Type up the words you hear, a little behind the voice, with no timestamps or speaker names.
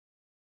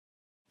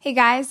Hey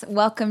guys,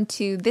 welcome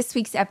to this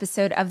week's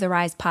episode of the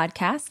Rise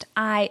Podcast.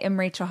 I am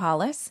Rachel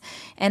Hollis,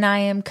 and I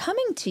am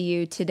coming to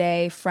you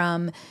today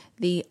from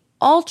the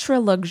ultra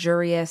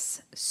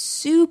luxurious,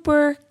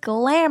 super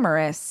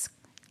glamorous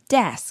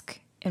desk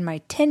in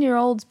my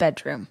 10-year-old's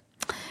bedroom.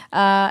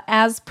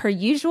 As per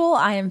usual,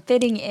 I am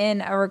fitting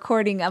in a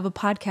recording of a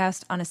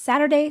podcast on a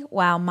Saturday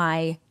while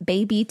my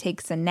baby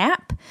takes a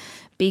nap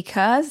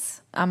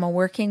because I'm a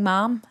working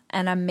mom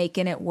and I'm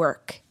making it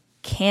work.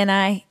 Can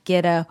I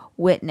get a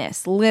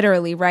witness?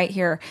 Literally right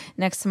here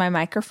next to my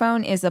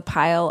microphone is a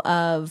pile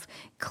of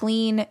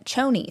clean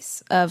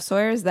chonies of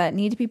Sawyers that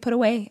need to be put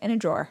away in a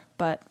drawer,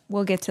 but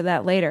we'll get to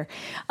that later.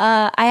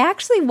 I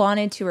actually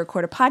wanted to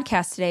record a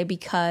podcast today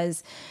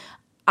because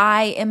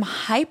I am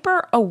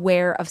hyper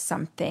aware of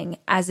something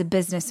as a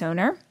business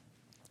owner,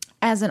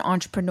 as an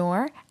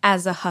entrepreneur,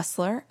 as a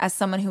hustler, as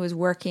someone who is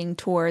working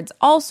towards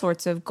all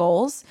sorts of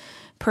goals,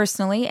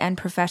 personally and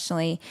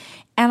professionally.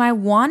 And I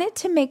wanted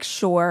to make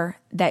sure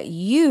that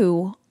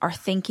you are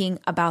thinking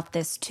about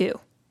this too.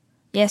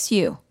 Yes,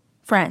 you,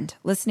 friend,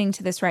 listening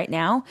to this right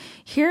now,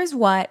 here's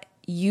what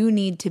you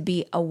need to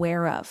be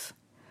aware of.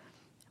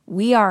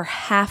 We are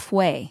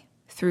halfway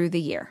through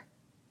the year.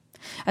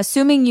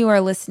 Assuming you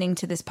are listening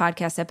to this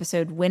podcast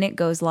episode when it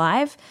goes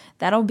live,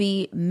 that'll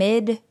be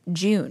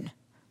mid-June.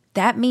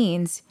 That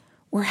means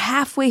we're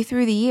halfway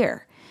through the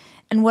year.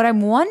 And what I'm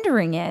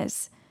wondering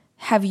is,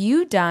 have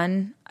you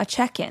done a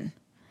check-in?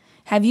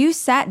 Have you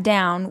sat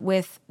down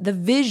with the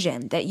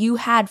vision that you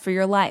had for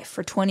your life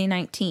for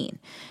 2019?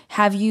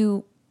 Have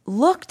you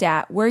looked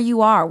at where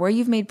you are, where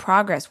you've made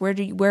progress,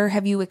 where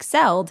have you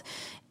excelled,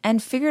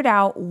 and figured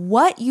out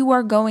what you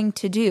are going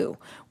to do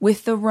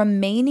with the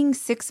remaining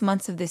 6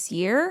 months of this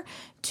year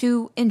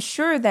to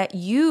ensure that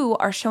you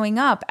are showing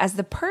up as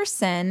the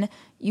person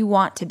you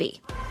want to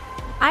be?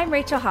 I'm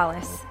Rachel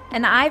Hollis,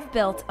 and I've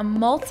built a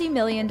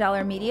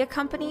multi-million-dollar media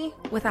company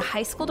with a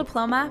high school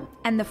diploma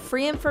and the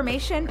free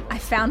information I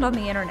found on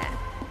the internet.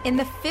 In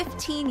the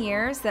 15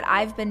 years that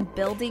I've been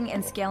building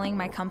and scaling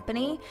my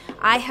company,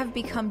 I have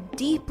become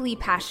deeply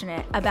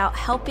passionate about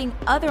helping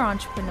other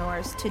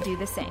entrepreneurs to do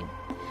the same.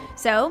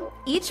 So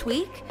each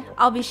week,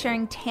 I'll be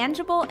sharing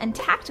tangible and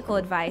tactical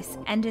advice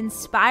and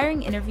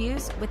inspiring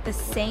interviews with the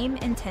same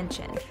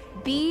intention.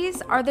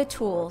 These are the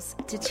tools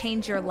to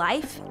change your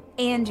life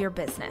and your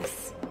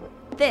business.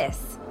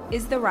 This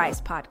is the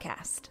Rise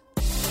Podcast.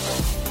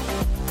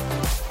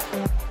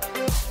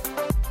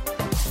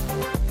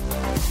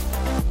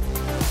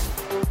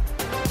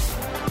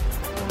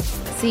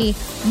 See,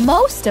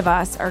 most of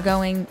us are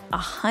going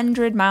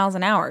 100 miles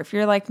an hour. If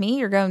you're like me,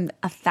 you're going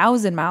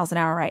 1,000 miles an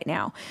hour right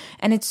now.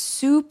 And it's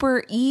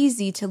super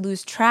easy to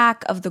lose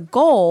track of the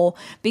goal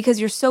because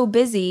you're so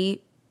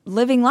busy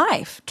living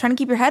life, trying to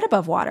keep your head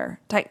above water,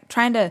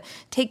 trying to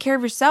take care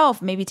of yourself,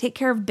 maybe take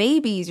care of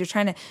babies. You're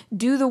trying to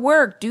do the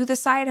work, do the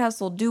side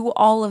hustle, do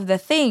all of the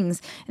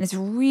things. And it's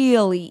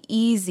really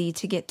easy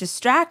to get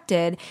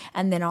distracted.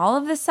 And then all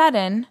of a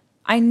sudden,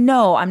 I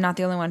know I'm not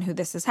the only one who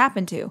this has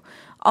happened to.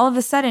 All of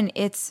a sudden,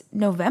 it's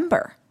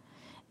November.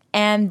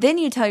 And then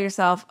you tell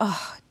yourself,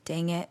 oh,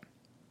 dang it.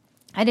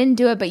 I didn't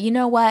do it, but you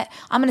know what?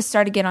 I'm going to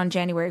start again on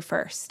January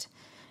 1st.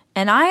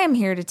 And I am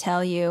here to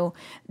tell you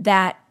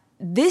that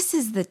this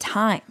is the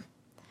time.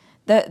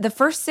 The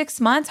first 6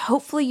 months,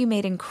 hopefully you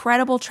made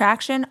incredible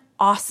traction.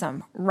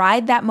 Awesome.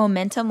 Ride that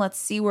momentum. Let's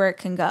see where it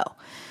can go.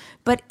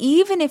 But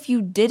even if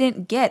you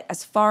didn't get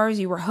as far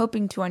as you were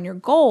hoping to on your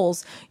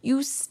goals,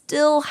 you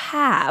still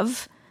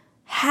have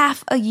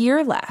half a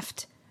year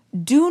left.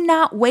 Do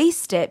not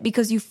waste it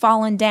because you've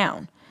fallen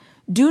down.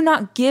 Do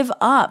not give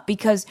up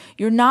because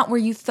you're not where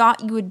you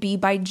thought you would be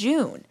by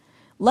June.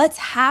 Let's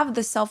have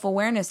the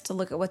self-awareness to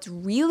look at what's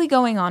really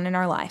going on in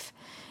our life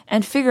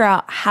and figure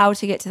out how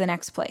to get to the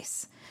next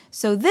place.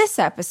 So this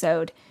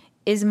episode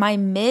is my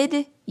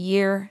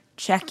mid-year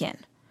check-in.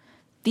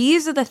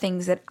 These are the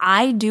things that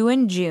I do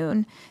in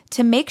June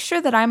to make sure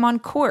that I'm on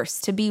course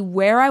to be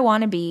where I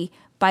want to be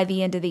by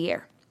the end of the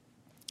year.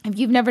 If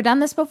you've never done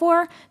this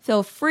before,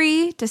 feel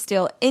free to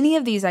steal any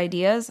of these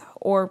ideas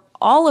or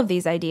all of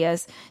these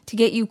ideas to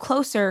get you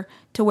closer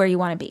to where you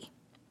want to be.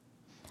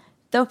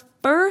 The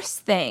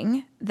first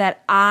thing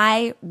that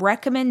I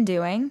recommend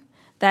doing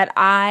that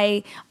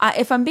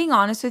if I'm being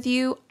honest with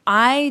you,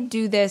 I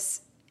do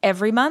this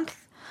every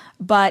month,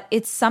 but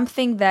it's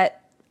something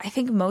that I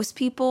think most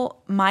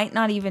people might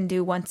not even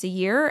do once a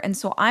year. And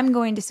so I'm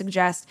going to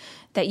suggest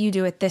that you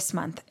do it this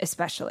month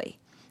especially.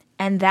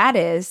 And that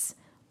is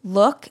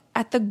look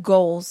at the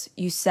goals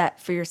you set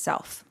for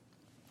yourself.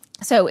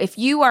 So if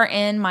you are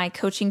in my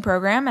coaching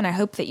program, and I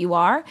hope that you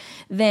are,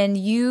 then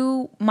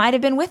you might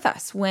have been with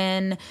us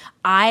when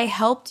I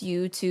helped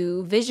you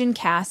to vision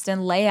cast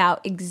and lay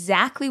out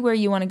exactly where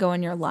you want to go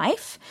in your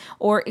life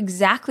or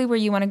exactly where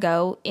you want to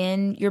go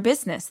in your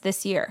business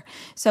this year.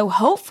 So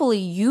hopefully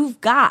you've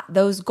got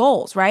those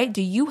goals, right?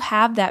 Do you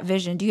have that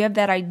vision? Do you have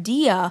that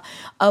idea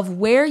of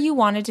where you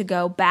wanted to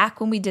go back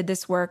when we did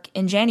this work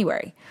in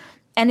January?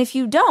 And if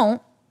you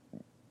don't,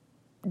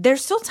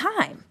 there's still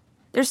time.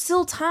 There's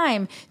still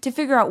time to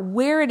figure out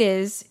where it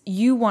is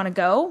you want to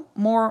go.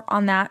 More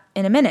on that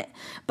in a minute.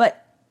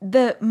 But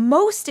the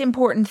most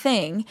important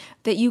thing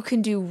that you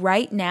can do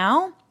right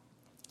now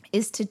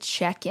is to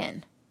check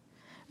in.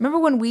 Remember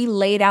when we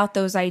laid out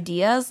those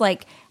ideas?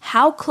 Like,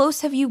 how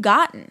close have you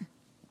gotten?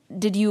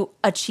 Did you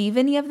achieve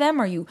any of them?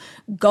 Are you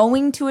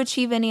going to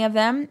achieve any of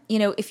them?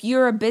 If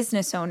you're a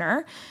business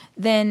owner,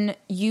 then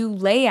you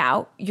lay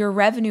out your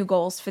revenue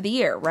goals for the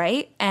year,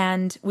 right?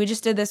 And we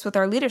just did this with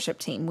our leadership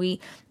team.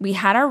 We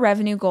had our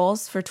revenue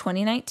goals for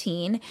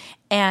 2019,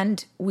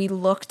 and we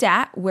looked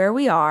at where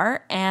we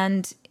are,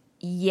 and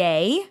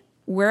yay,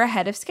 we're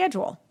ahead of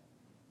schedule.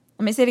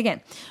 Let me say it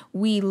again.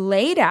 We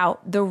laid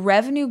out the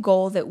revenue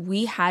goal that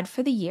we had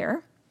for the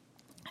year.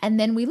 And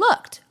then we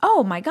looked,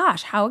 oh my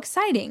gosh, how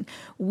exciting.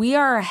 We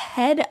are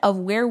ahead of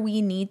where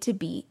we need to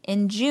be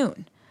in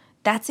June.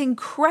 That's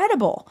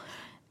incredible.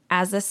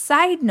 As a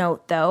side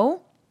note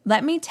though,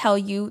 let me tell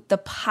you the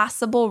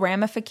possible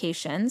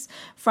ramifications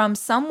from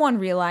someone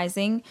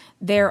realizing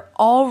they're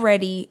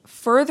already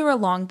further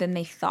along than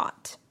they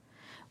thought.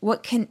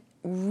 What can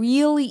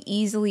really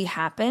easily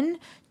happen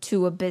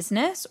to a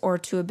business or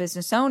to a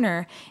business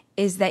owner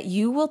is that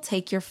you will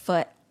take your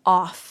foot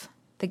off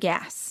the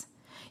gas.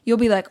 You'll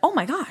be like, oh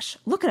my gosh,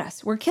 look at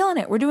us. We're killing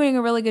it. We're doing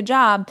a really good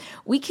job.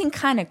 We can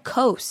kind of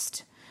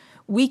coast.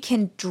 We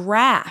can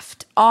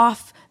draft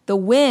off the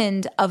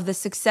wind of the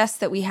success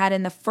that we had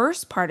in the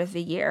first part of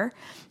the year.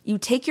 You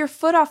take your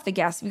foot off the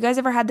gas. Have you guys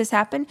ever had this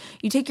happen?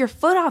 You take your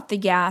foot off the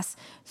gas,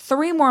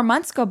 3 more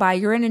months go by,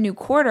 you're in a new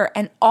quarter,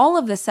 and all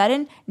of a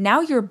sudden, now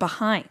you're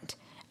behind.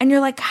 And you're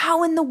like,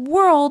 how in the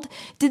world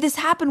did this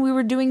happen? We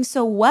were doing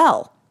so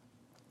well.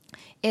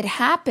 It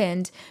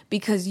happened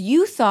because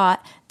you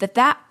thought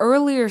that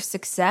earlier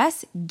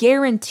success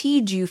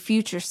guaranteed you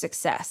future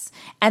success.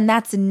 And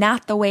that's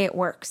not the way it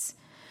works.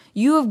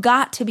 You have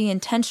got to be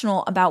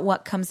intentional about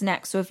what comes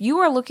next. So if you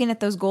are looking at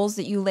those goals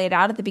that you laid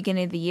out at the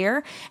beginning of the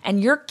year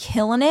and you're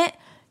killing it,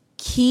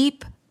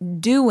 keep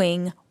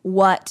doing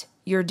what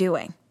you're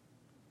doing.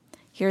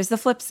 Here's the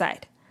flip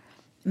side.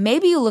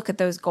 Maybe you look at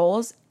those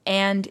goals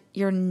and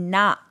you're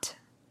not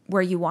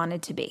where you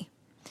wanted to be.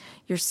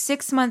 You're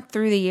 6 months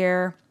through the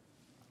year.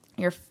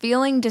 You're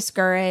feeling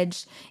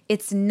discouraged.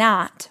 It's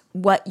not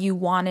what you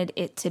wanted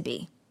it to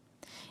be.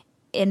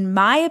 In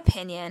my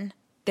opinion,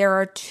 there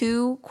are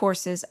 2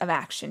 courses of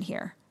action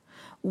here.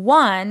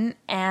 One,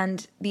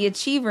 and the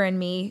achiever in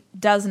me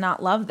does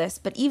not love this,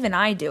 but even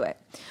I do it.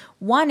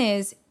 One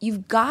is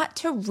you've got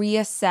to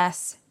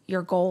reassess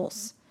your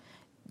goals.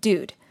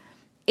 Dude,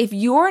 if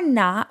you're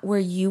not where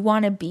you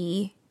want to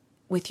be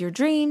with your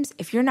dreams,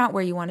 if you're not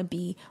where you want to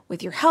be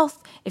with your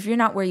health, if you're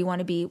not where you want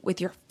to be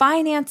with your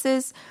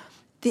finances,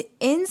 the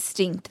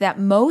instinct that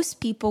most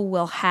people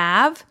will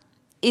have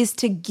is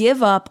to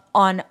give up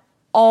on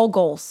all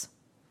goals,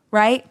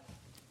 right?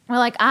 We're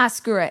like,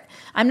 screw it.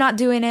 I'm not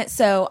doing it,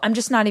 so I'm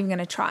just not even going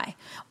to try.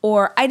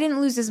 Or I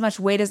didn't lose as much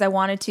weight as I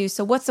wanted to,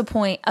 so what's the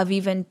point of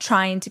even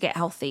trying to get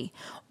healthy?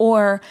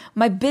 Or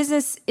my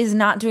business is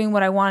not doing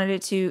what I wanted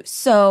it to,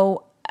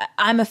 so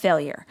I'm a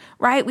failure,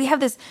 right? We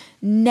have this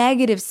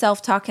negative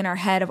self-talk in our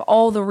head of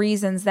all the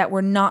reasons that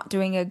we're not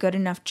doing a good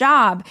enough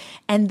job,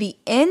 and the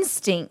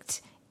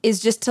instinct is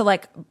just to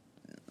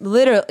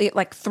literally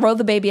throw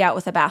the baby out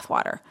with the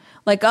bathwater.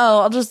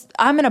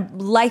 I'm going to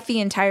light the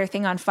entire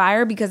thing on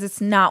fire because it's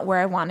not where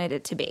I wanted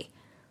it to be.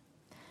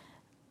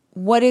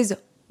 What is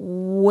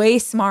way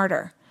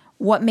smarter,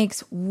 what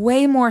makes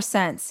way more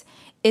sense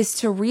is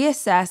to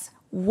reassess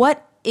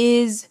what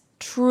is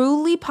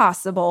truly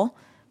possible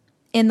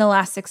in the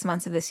last 6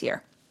 months of this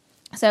year.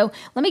 So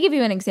let me give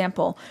you an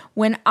example.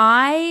 When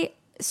I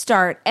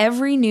start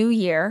every new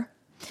year,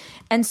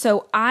 and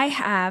so I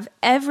have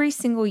every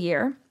single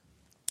year,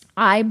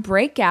 I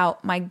break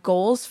out my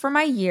goals for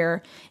my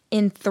year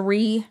in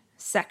 3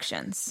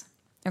 sections.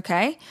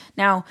 Okay.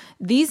 Now,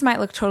 these might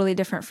look totally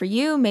different for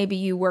you. Maybe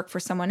you work for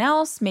someone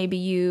else. Maybe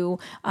you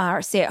are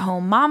a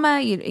stay-at-home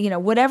mama,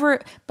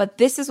 whatever. But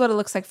this is what it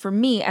looks like for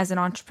me as an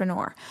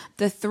entrepreneur.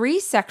 The 3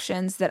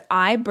 sections that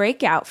I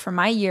break out for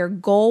my year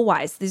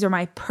goal-wise, these are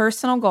my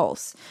personal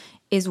goals,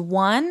 is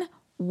 1,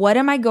 what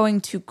am I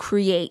going to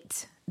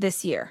create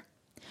this year?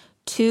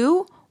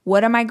 2,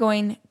 what am I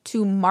going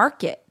to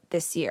market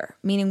this year?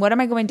 Meaning, what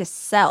am I going to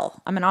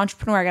sell? I'm an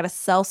entrepreneur. I got to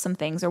sell some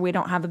things or we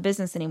don't have a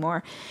business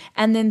anymore.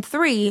 And then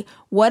 3,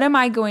 what am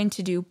I going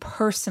to do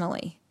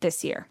personally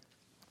this year?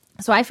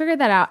 So I figured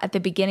that out at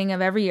the beginning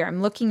of every year.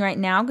 I'm looking right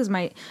now because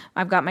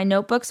I've got my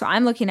notebook. So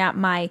I'm looking at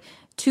my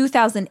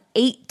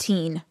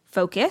 2018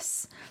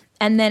 focus.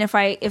 And then if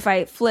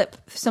I flip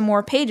some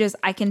more pages,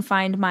 I can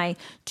find my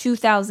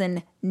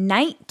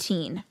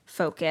 2019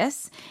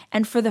 focus.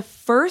 And for the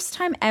first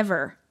time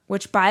ever,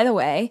 which by the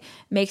way,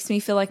 makes me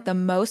feel like the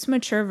most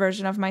mature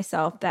version of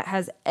myself that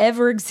has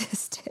ever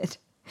existed.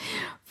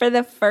 For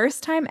the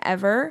first time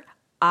ever,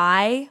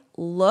 I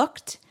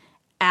looked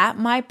at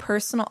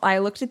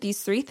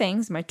these 3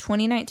 things, my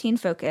 2019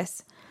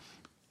 focus,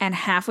 and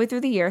halfway through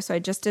the year, so I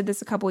just did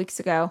this a couple weeks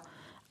ago,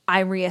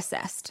 I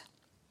reassessed.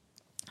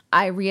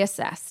 I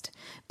reassessed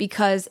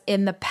because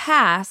in the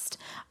past,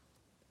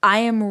 I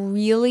am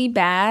really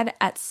bad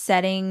at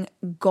setting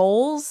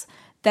goals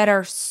that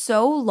are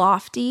so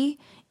lofty.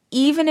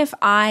 Even if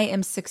I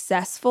am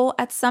successful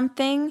at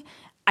something,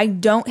 I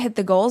don't hit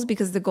the goals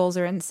because the goals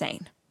are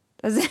insane.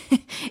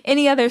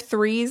 Any other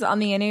threes on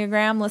the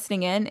Enneagram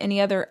listening in?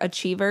 Any other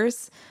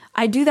achievers?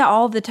 I do that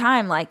all the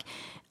time. Like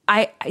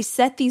I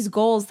set these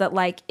goals that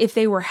like if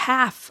they were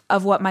half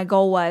of what my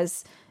goal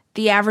was,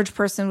 the average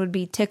person would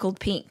be tickled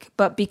pink.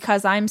 But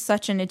because I'm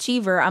such an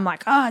achiever, I'm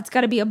like, oh, it's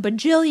got to be a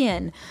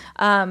bajillion.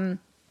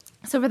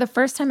 So for the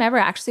first time ever,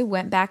 I actually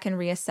went back and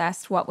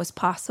reassessed what was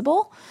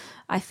possible.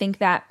 I think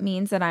that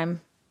means that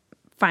I'm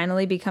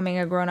finally becoming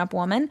a grown-up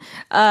woman.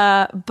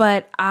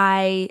 But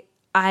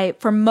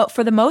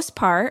for the most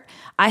part,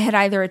 I had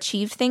either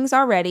achieved things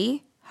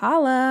already,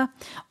 holla,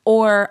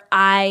 or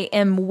I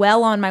am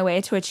well on my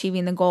way to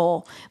achieving the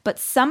goal. But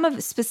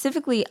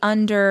specifically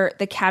under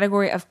the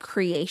category of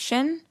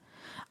creation,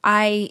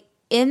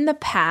 in the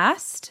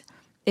past,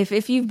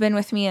 if you've been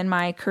with me in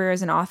my career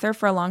as an author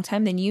for a long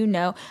time, then you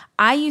know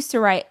I used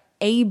to write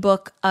a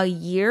book a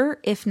year,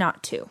 if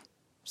not two.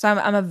 So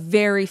I'm a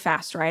very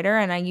fast writer,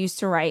 and I used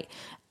to write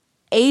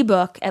a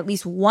book, at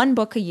least one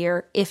book a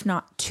year, if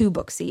not two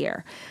books a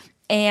year.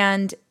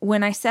 And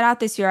when I set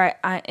out this year,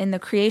 I in the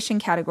creation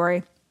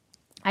category,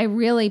 I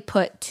really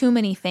put too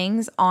many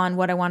things on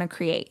what I want to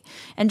create.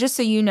 And just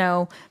so you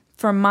know,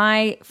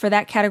 for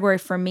that category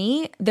for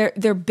me,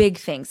 they're big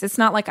things. It's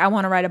not like I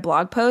want to write a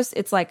blog post.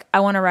 It's like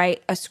I want to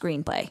write a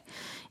screenplay.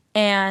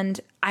 And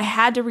I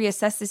had to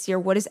reassess this year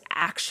what is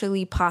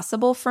actually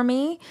possible for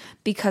me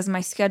because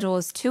my schedule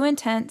is too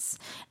intense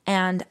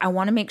and I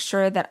want to make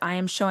sure that I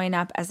am showing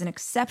up as an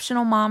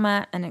exceptional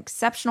mama, an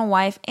exceptional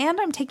wife, and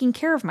I'm taking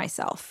care of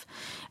myself.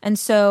 And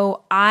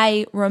so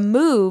I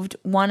removed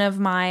one of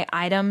my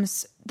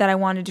items that I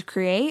wanted to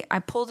create. I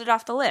pulled it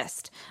off the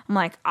list. I'm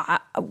like,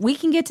 we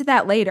can get to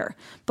that later,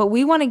 but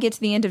we want to get to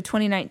the end of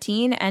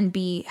 2019 and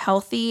be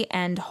healthy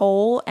and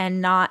whole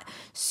and not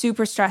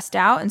super stressed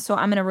out. And so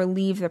I'm going to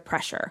relieve the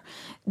pressure.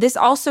 This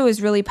also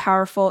is really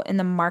powerful in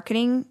the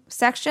marketing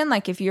section.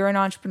 Like if you're an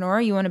entrepreneur,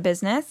 you own a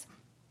business,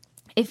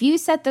 if you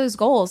set those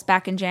goals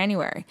back in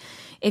January,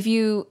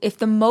 if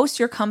the most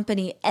your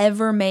company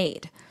ever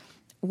made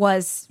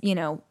was,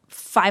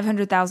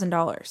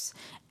 $500,000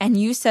 and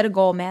you set a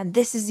goal, man,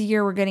 this is the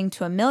year we're getting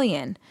to $1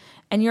 million,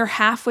 and you're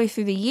halfway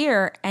through the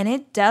year and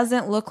it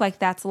doesn't look like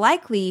that's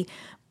likely,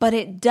 but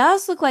it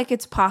does look like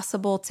it's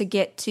possible to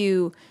get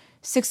to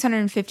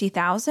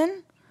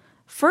 650,000.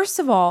 First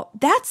of all,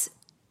 that's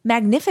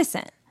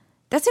magnificent.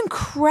 That's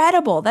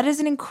incredible. That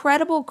is an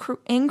incredible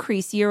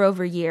increase year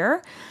over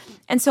year.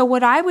 And so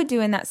what I would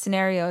do in that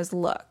scenario is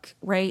look,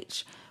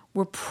 Rach,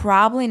 we're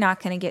probably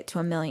not going to get to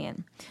 $1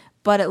 million,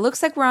 but it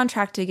looks like we're on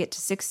track to get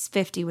to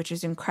 650, which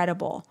is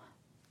incredible.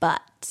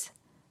 But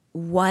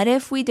what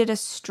if we did a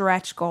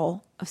stretch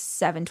goal of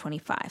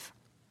 725?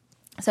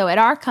 So at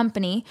our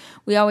company,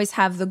 we always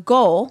have the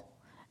goal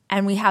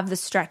and we have the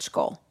stretch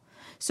goal.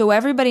 So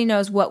everybody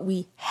knows what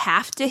we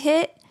have to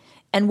hit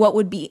and what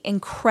would be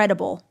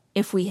incredible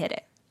if we hit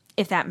it,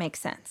 if that makes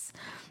sense.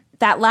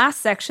 That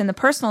last section, the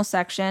personal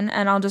section,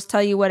 and I'll just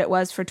tell you what it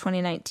was for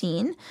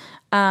 2019,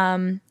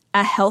 a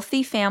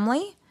healthy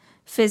family,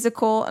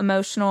 physical,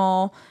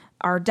 emotional,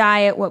 our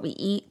diet, what we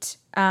eat.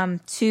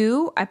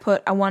 2,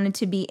 I wanted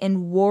to be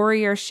in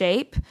warrior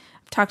shape.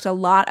 I've talked a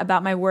lot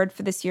about my word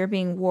for this year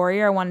being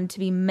warrior. I wanted to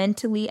be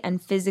mentally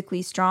and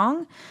physically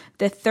strong.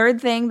 The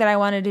third thing that I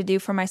wanted to do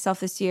for myself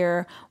this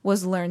year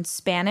was learn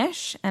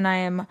Spanish, and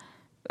I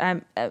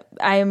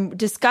am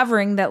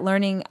discovering that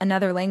learning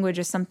another language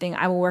is something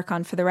I will work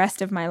on for the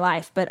rest of my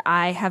life, but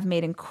I have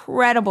made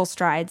incredible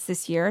strides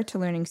this year to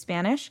learning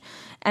Spanish.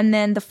 And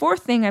then the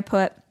fourth thing I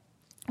put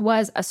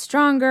was a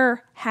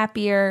stronger,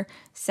 happier,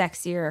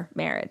 sexier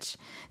marriage.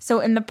 So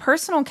in the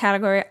personal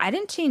category, I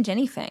didn't change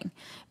anything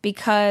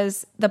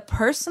because the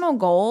personal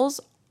goals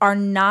are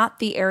not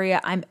the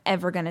area I'm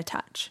ever going to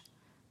touch.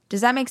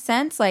 Does that make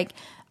sense? Like,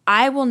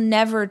 I will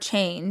never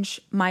change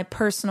my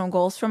personal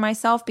goals for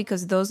myself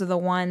because those are the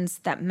ones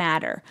that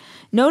matter.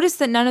 Notice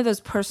that none of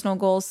those personal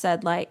goals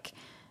said like,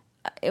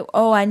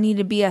 oh, I need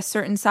to be a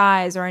certain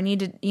size or I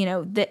need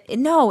to,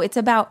 no, it's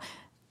about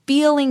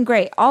feeling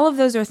great. All of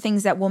those are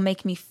things that will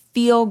make me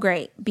feel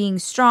great. Being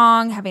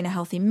strong, having a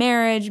healthy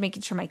marriage,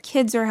 making sure my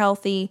kids are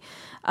healthy.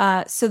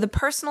 So the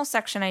personal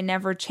section I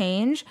never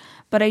change,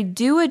 but I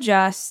do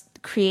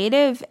adjust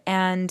creative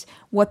and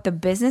what the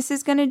business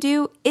is going to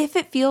do if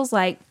it feels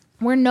like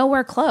we're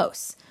nowhere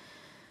close.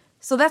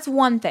 So that's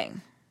one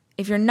thing.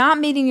 If you're not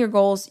meeting your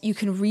goals, you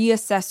can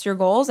reassess your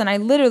goals. And I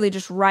literally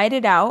just write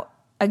it out.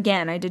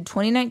 Again, I did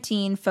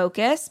 2019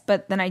 focus,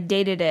 but then I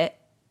dated it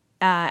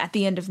at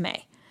the end of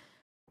May.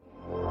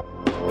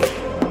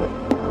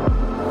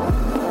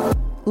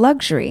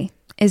 Luxury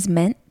is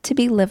meant to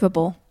be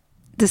livable.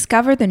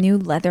 Discover the new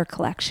leather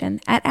collection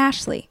at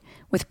Ashley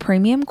with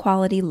premium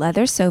quality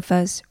leather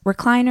sofas,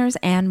 recliners,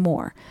 and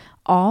more,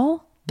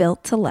 all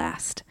built to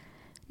last.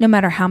 No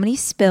matter how many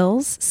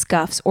spills,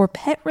 scuffs, or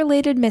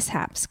pet-related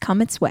mishaps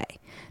come its way,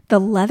 The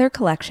leather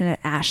collection at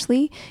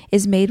Ashley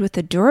is made with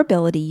the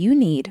durability you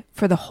need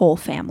for the whole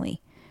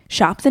family.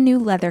 Shop the new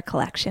leather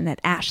collection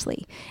at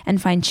Ashley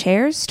and find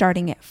chairs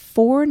starting at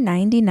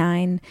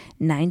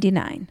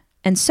 $499.99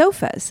 and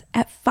sofas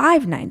at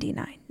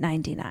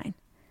 $599.99.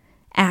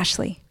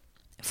 Ashley,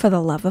 for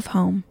the love of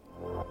home.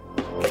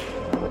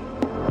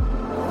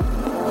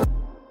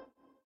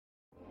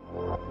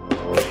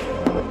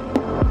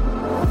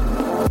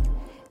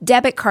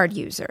 Debit card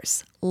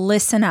users,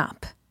 listen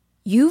up.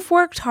 You've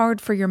worked hard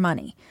for your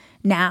money.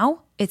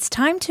 Now it's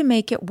time to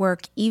make it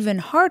work even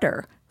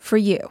harder for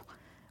you.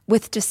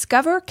 With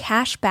Discover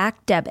Cashback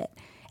Debit,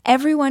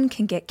 everyone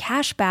can get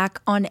cash back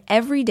on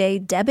everyday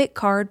debit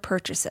card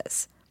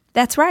purchases.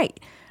 That's right.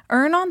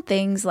 Earn on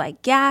things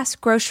like gas,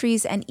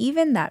 groceries, and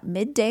even that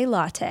midday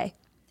latte.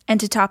 And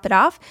to top it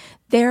off,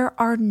 there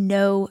are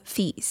no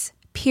fees,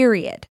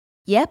 period.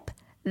 Yep,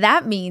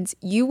 that means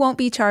you won't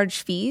be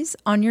charged fees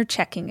on your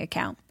checking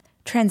account.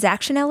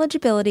 Transaction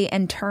eligibility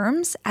and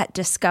terms at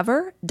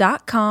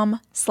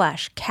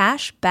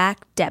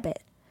discover.com/cashbackdebit.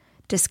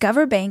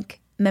 Discover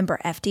Bank, member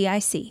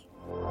FDIC.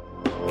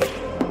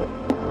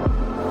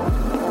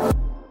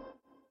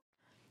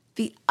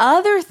 The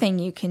other thing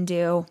you can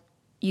do,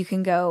 you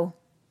can go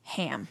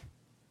ham.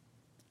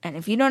 And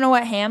if you don't know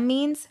what ham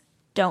means,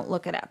 don't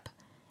look it up.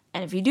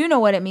 And if you do know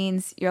what it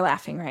means, you're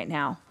laughing right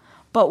now.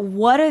 But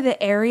what are the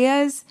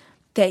areas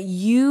that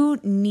you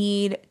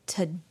need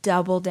to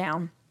double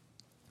down?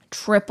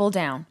 Triple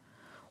down.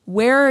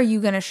 Where are you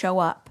going to show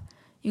up?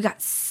 You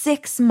got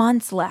 6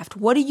 months left.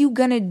 What are you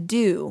going to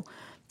do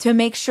to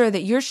make sure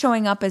that you're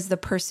showing up as the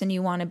person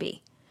you want to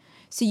be?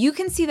 So you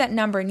can see that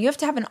number and you have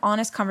to have an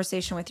honest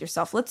conversation with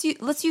yourself. Let's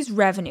use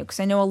revenue because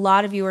I know a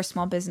lot of you are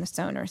small business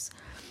owners.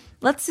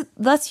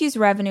 Let's use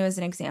revenue as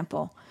an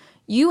example.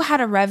 You had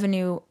a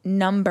revenue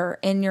number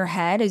in your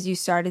head as you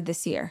started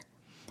this year.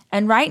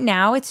 And right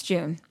now it's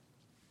June.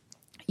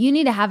 You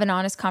need to have an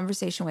honest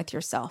conversation with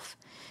yourself.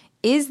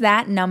 Is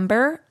that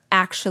number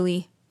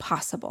actually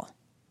possible?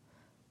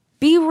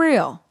 Be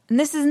real. And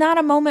this is not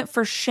a moment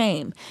for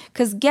shame,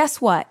 because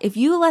guess what? If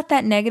you let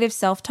that negative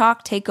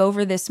self-talk take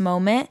over this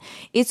moment,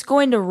 it's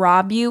going to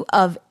rob you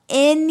of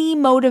any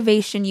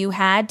motivation you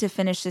had to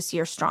finish this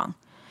year strong.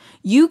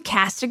 You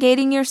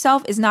castigating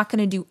yourself is not going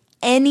to do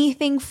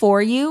anything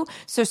for you,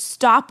 so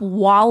stop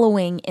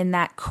wallowing in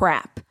that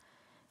crap.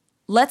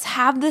 Let's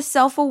have the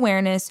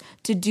self-awareness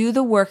to do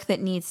the work that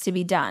needs to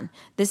be done.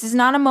 This is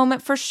not a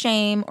moment for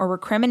shame or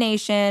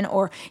recrimination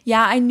or,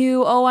 yeah, I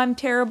knew, oh, I'm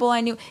terrible, I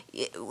knew.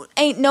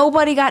 Ain't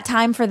nobody got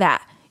time for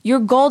that.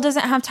 Your goal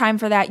doesn't have time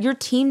for that. Your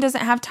team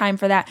doesn't have time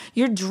for that.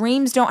 Your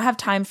dreams don't have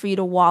time for you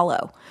to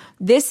wallow.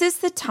 This is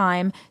the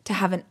time to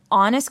have an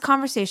honest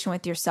conversation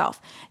with yourself,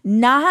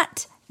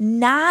 not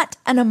an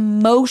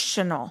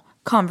emotional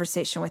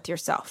conversation with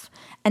yourself,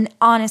 an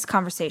honest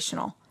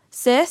conversational.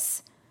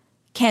 Sis,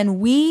 can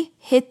we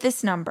hit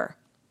this number?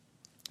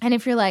 And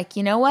if you're like,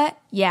 you know what?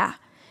 Yeah.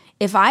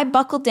 If I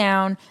buckle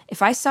down,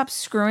 if I stop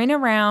screwing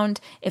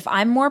around, if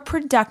I'm more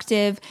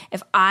productive,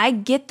 if I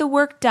get the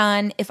work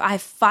done, if I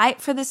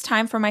fight for this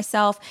time for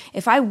myself,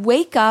 if I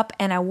wake up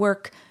and I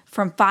work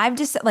from 5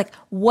 to 7, like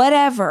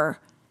whatever,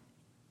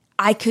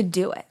 I could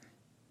do it.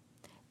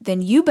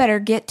 Then you better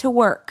get to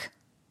work.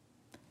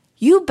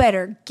 You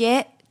better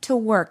get to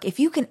work. If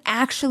you can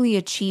actually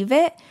achieve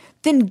it,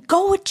 then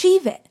go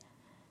achieve it.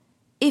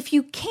 If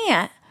you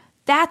can't,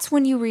 that's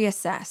when you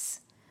reassess.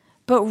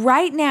 But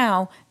right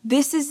now,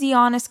 this is the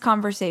honest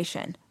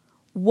conversation.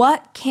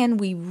 What can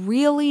we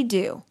really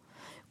do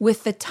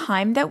with the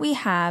time that we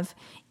have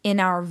in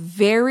our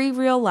very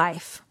real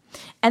life?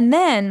 And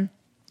then,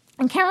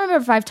 I can't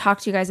remember if I've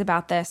talked to you guys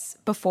about this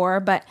before,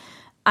 but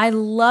I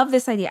love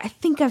this idea. I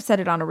think I've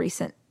said it on a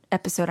recent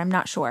episode. I'm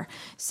not sure.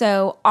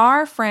 So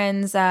our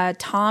friends,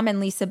 Tom and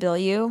Lisa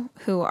Bilyeu,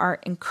 who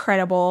are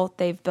incredible,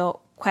 they've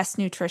built Quest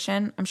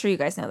Nutrition. I'm sure you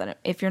guys know that.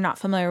 If you're not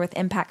familiar with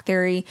impact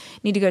theory, you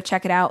need to go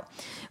check it out.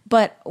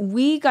 But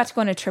we got to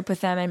go on a trip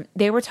with them and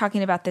they were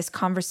talking about this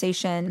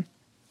conversation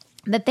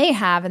that they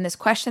have and this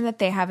question that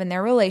they have in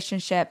their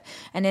relationship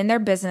and in their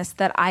business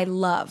that I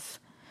love.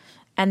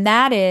 And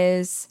that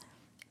is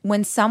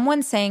when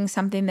someone's saying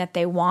something that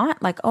they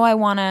want, like, oh, I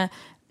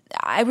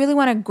really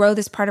want to grow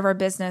this part of our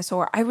business,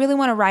 or I really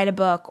want to write a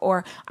book,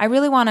 or I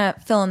really want to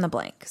fill in the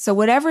blank. So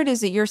whatever it is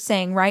that you're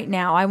saying right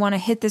now, I want to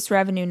hit this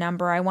revenue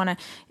number. I want to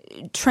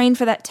train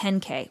for that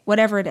 10K,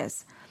 whatever it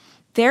is.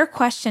 Their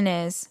question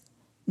is,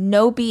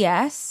 no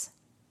BS,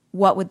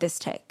 what would this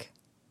take?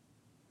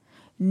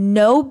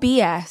 No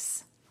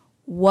BS,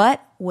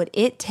 what would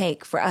it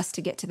take for us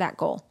to get to that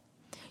goal?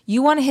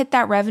 You want to hit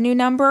that revenue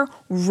number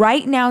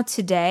right now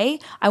today?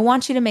 I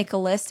want you to make a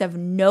list of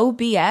no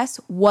BS,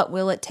 what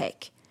will it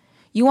take?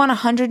 You want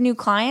 100 new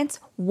clients?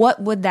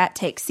 What would that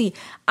take? See,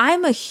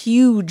 I'm a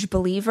huge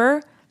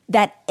believer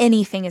that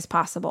anything is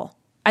possible.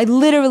 I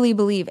literally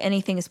believe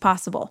anything is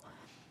possible.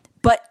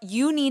 But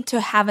you need to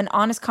have an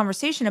honest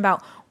conversation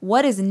about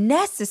what is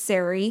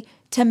necessary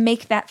to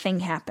make that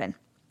thing happen.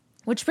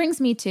 Which brings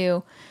me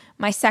to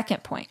my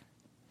second point.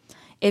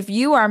 If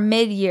you are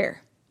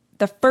mid-year,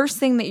 the first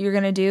thing that you're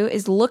going to do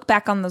is look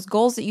back on those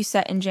goals that you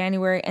set in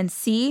January and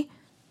see,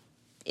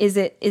 is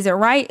it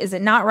right? Is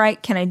it not right?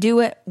 Can I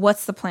do it?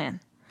 What's the plan?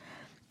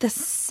 The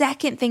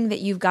second thing that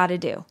you've got to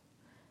do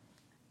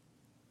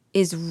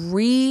is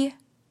redesign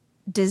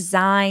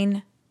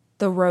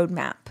the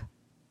roadmap.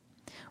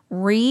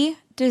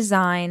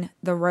 Redesign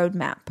the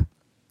roadmap.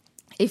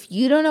 If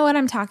you don't know what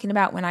I'm talking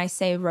about when I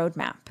say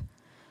roadmap,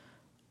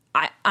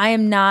 I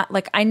am not,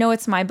 like, I know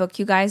it's my book,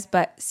 you guys,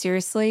 but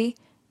seriously,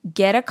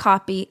 get a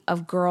copy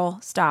of Girl,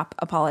 Stop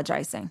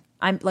Apologizing.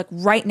 I'm like,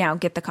 right now,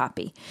 get the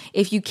copy.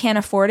 If you can't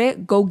afford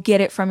it, go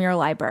get it from your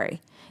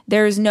library.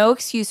 There is no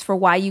excuse for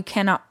why you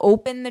cannot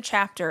open the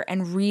chapter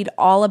and read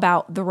all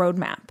about the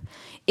roadmap.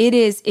 It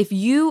is,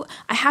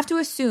 I have to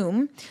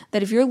assume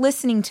that if you're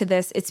listening to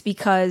this, it's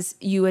because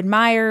you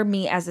admire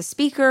me as a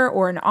speaker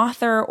or an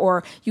author,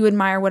 or you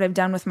admire what I've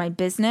done with my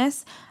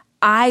business.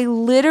 I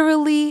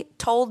literally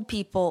told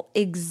people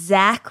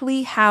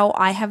exactly how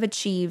I have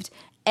achieved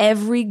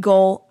every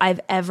goal I've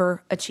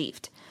ever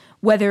achieved,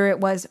 whether it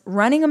was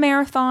running a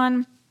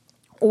marathon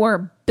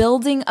or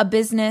building a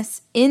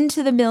business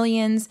into the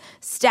millions,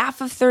 staff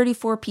of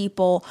 34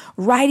 people,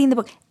 writing the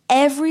book.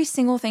 Every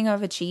single thing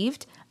I've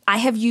achieved, I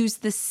have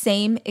used the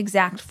same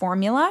exact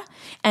formula,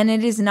 and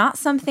it is not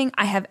something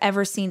I have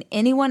ever seen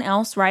anyone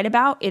else write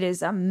about. It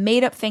is a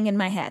made-up thing in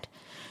my head.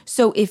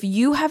 So if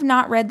you have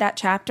not read that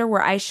chapter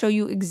where I show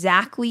you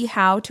exactly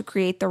how to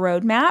create the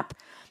roadmap,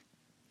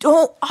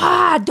 don't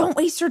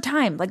waste your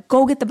time. Like,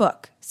 go get the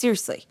book.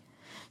 Seriously.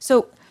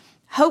 So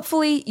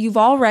hopefully you've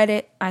all read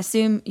it. I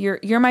assume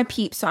you're my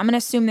peep, so I'm going to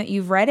assume that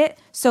you've read it.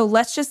 So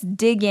let's just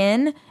dig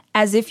in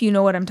as if you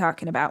know what I'm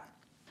talking about.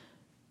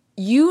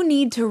 You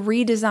need to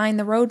redesign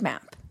the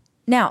roadmap.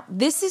 Now,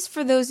 this is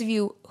for those of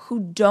you who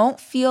don't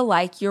feel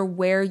like you're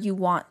where you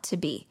want to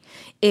be.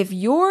 If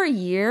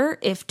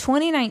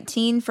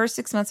 2019, first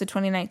 6 months of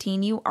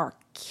 2019, you are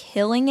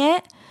killing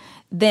it,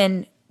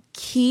 then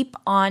keep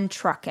on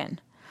trucking.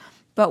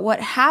 But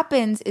what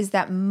happens is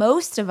that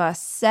most of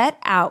us set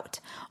out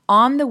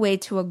on the way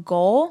to a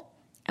goal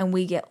and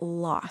we get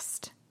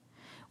lost.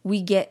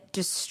 We get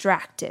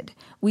distracted.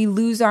 We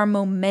lose our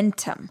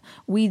momentum.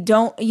 We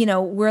don't,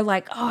 we're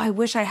like, oh, I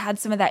wish I had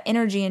some of that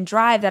energy and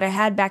drive that I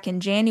had back in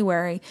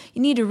January.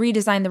 You need to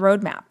redesign the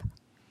roadmap.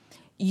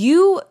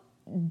 You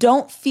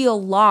don't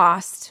feel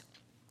lost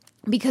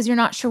because you're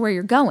not sure where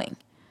you're going.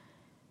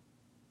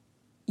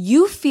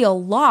 You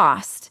feel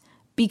lost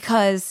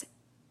because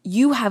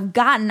you have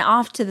gotten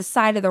off to the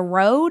side of the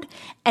road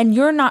and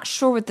you're not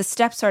sure what the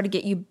steps are to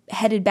get you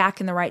headed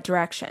back in the right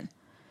direction.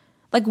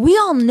 Like, we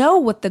all know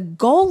what the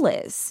goal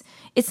is.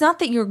 It's not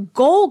that your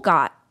goal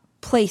got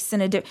placed in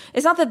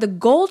it's not that the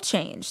goal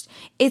changed.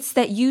 It's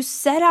that you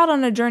set out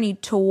on a journey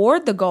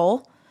toward the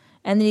goal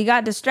and then you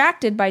got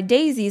distracted by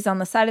daisies on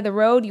the side of the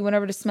road. You went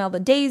over to smell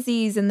the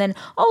daisies and then,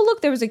 oh,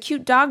 look, there was a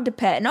cute dog to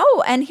pet.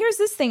 And here's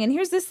this thing and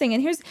here's this thing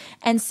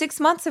and 6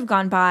 months have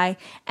gone by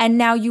and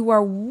now you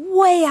are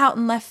way out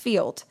in left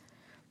field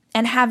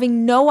and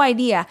having no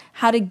idea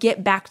how to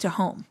get back to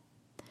home.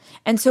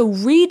 And so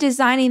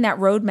redesigning that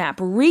roadmap,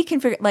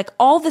 reconfigure, like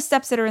all the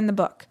steps that are in the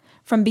book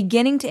from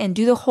beginning to end,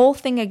 do the whole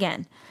thing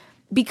again.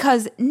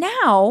 Because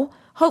now,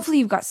 hopefully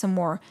you've got some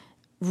more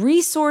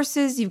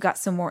resources, you've got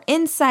some more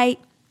insight.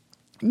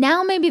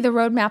 Now maybe the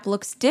roadmap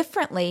looks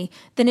differently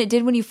than it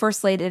did when you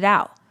first laid it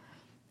out.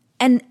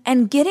 And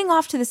getting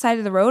off to the side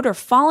of the road or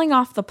falling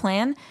off the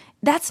plan,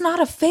 that's not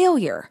a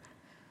failure.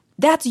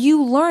 That's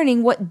you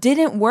learning what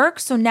didn't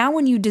work. So now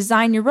when you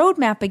design your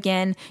roadmap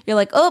again, you're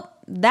like, oh,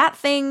 that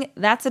thing,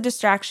 that's a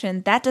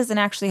distraction. That doesn't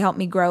actually help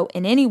me grow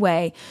in any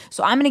way.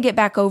 So I'm going to get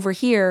back over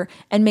here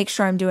and make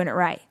sure I'm doing it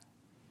right.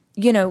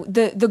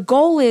 The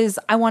goal is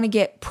I want to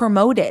get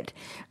promoted.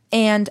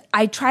 And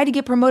I tried to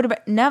get promoted,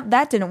 but no,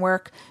 that didn't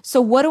work.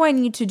 So what do I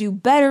need to do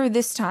better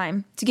this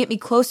time to get me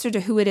closer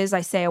to who it is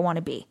I say I want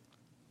to be?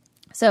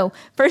 So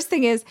first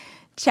thing is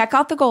check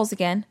out the goals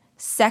again.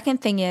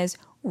 Second thing is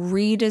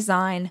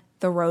redesign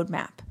the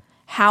roadmap.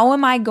 How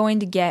am I going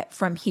to get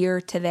from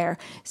here to there?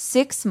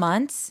 6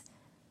 months.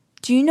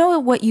 Do you know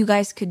what you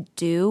guys could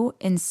do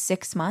in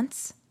 6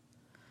 months?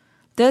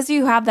 Those of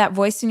you who have that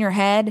voice in your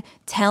head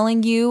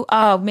telling you,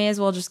 oh, may as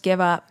well just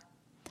give up.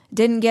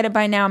 Didn't get it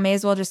by now, may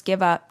as well just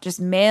give up. Just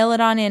mail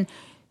it on in.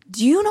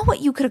 Do you know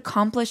what you could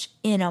accomplish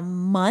in a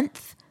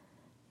month?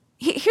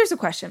 Here's a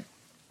question.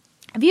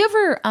 Have you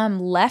ever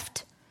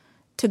left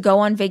to go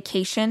on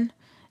vacation,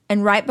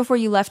 and right before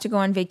you left to go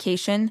on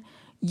vacation,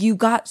 you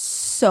got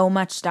so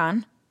much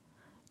done?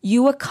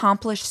 You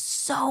accomplished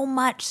so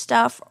much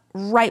stuff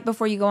right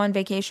before you go on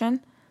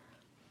vacation?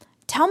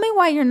 Tell me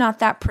why you're not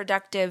that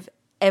productive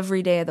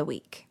every day of the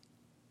week.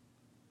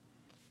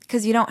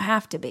 Because you don't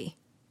have to be.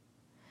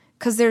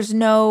 Because there's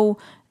no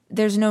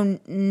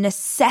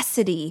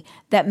necessity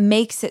that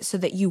makes it so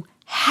that you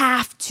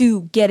have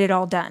to get it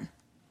all done.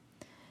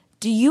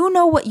 Do you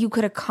know what you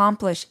could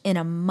accomplish in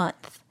a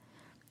month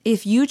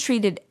if you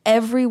treated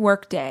every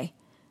workday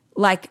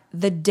like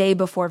the day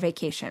before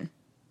vacation?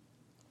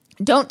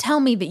 Don't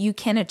tell me that you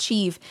can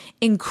achieve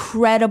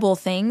incredible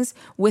things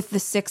with the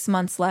 6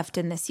 months left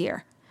in this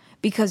year,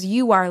 because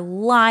you are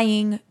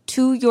lying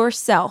to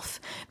yourself,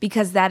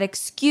 because that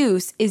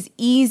excuse is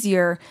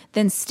easier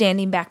than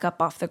standing back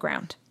up off the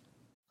ground.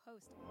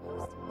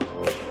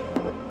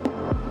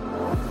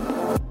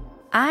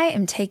 I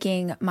am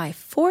taking my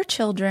 4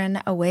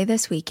 children away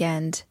this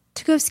weekend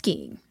to go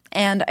skiing.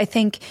 And I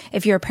think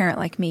if you're a parent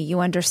like me, you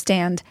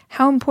understand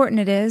how important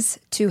it is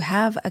to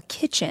have a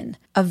kitchen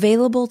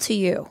available to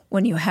you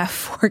when you have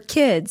 4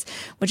 kids,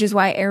 which is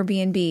why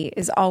Airbnb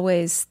is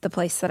always the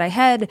place that I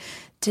head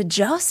to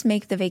just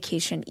make the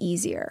vacation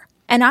easier.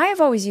 And I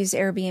have always used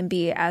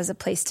Airbnb as a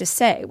place to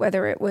stay,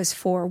 whether it was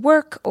for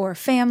work or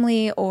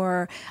family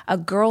or a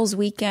girls'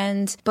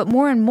 weekend. But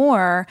more and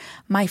more,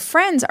 my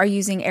friends are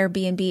using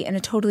Airbnb in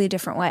a totally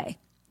different way,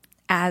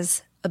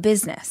 as a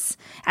business,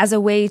 as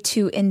a way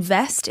to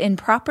invest in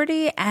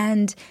property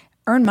and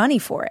earn money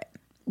for it.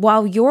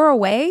 While you're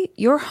away,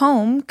 your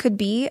home could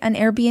be an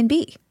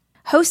Airbnb.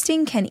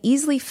 Hosting can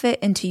easily fit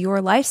into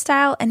your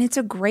lifestyle, and it's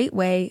a great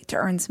way to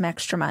earn some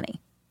extra money.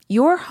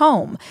 Your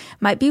home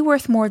might be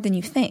worth more than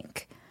you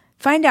think.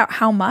 Find out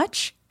how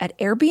much at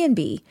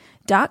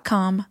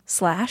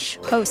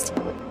airbnb.com/host.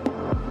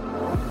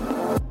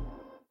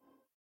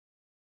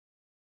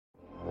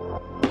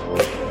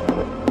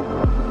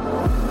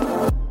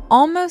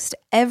 Almost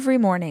every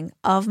morning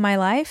of my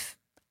life,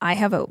 I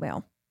have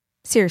oatmeal.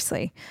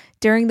 Seriously,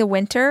 during the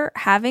winter,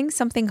 having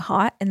something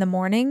hot in the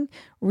morning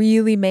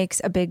really makes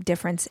a big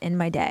difference in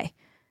my day.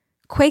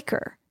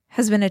 Quaker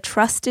has been a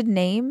trusted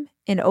name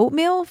in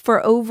oatmeal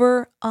for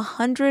over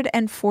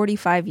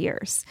 145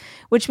 years,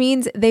 which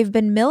means they've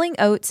been milling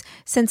oats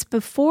since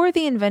before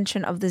the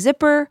invention of the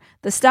zipper,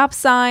 the stop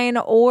sign,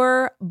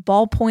 or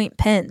ballpoint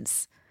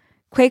pens.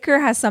 Quaker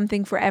has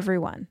something for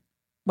everyone,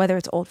 whether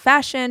it's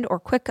old-fashioned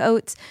or quick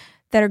oats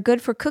that are good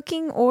for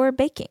cooking or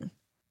baking.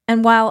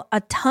 And while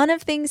a ton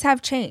of things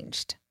have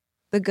changed,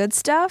 the good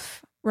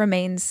stuff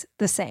remains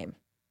the same.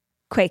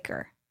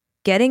 Quaker,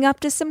 getting up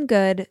to some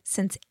good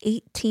since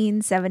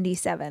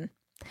 1877.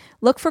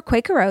 Look for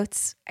Quaker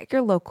Oats at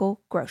your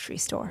local grocery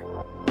store.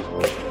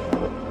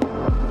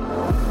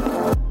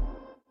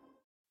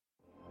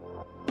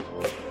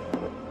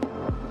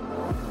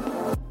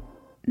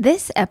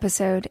 This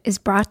episode is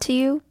brought to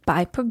you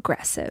by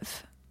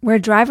Progressive, where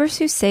drivers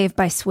who save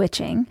by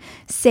switching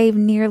save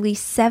nearly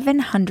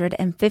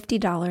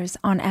 $750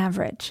 on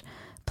average.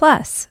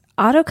 Plus,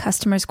 auto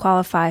customers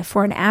qualify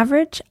for an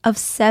average of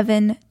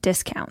 7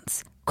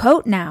 discounts.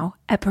 Quote now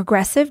at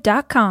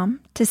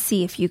progressive.com to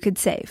see if you could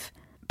save.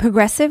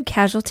 Progressive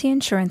Casualty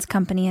Insurance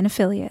Company and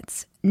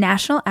Affiliates.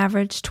 National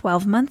average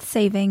 12-month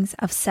savings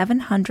of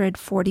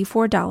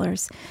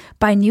 $744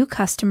 by new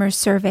customers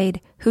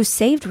surveyed who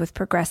saved with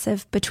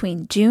Progressive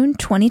between June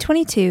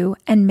 2022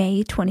 and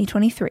May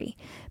 2023.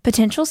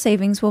 Potential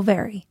savings will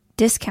vary.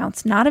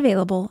 Discounts not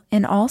available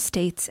in all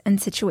states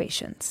and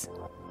situations.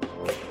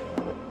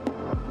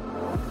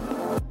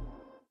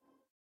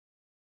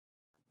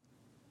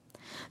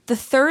 The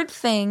third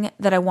thing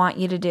that I want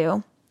you to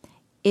do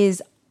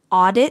is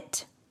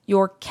audit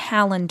your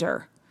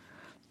calendar.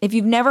 If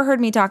you've never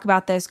heard me talk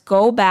about this,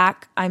 go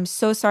back. I'm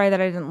so sorry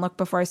that I didn't look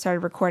before I started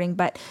recording,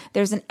 but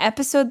there's an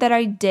episode that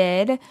I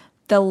did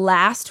the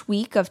last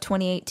week of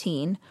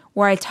 2018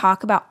 where I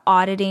talk about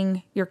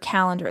auditing your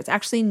calendar. It's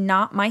actually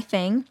not my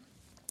thing.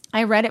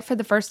 I read it for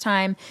the first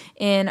time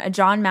in a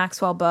John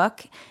Maxwell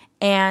book,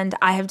 and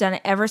I have done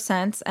it ever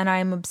since, and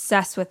I'm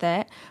obsessed with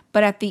it.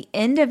 But at the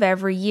end of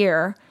every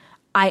year,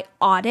 I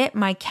audit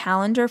my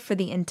calendar for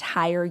the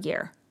entire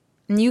year.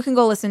 And you can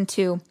go listen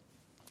to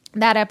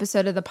that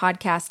episode of the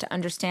podcast to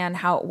understand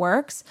how it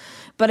works.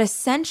 But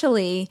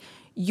essentially,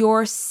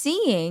 you're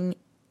seeing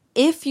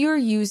if you're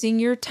using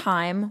your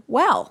time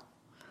well.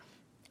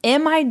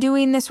 Am I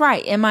doing this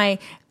right? Am I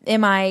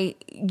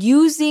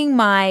using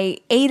my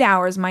 8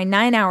 hours, my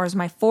 9 hours,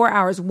 my 4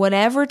 hours,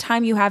 whatever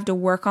time you have to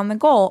work on the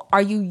goal,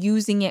 are you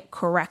using it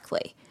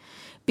correctly?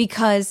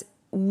 Because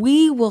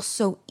we will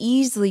so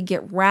easily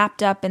get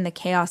wrapped up in the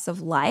chaos of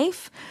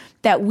life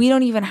that we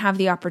don't even have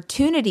the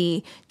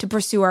opportunity to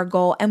pursue our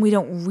goal and we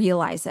don't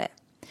realize it.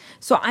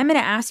 So I'm going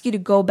to ask you to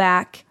go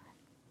back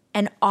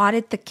and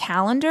audit the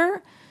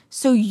calendar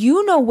so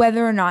you know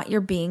whether or not you're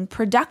being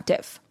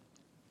productive.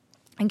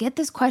 I get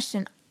this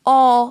question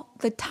all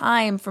the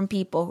time from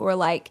people who are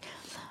like,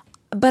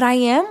 but I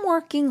am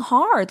working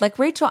hard. Like,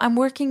 Rachel, I'm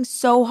working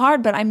so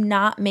hard, but I'm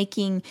not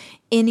making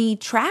any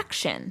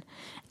traction.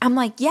 I'm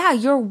like, yeah,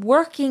 you're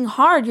working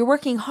hard. You're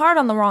working hard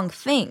on the wrong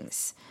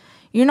things.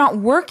 You're not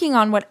working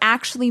on what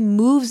actually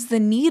moves the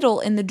needle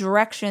in the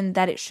direction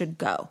that it should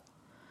go.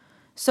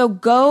 So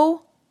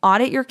go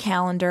audit your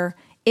calendar.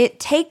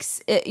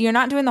 You're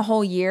not doing the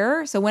whole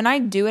year. So when I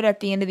do it at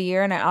the end of the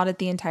year and I audit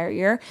the entire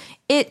year,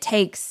 it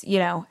takes,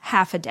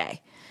 half a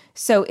day.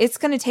 So it's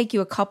going to take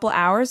you a couple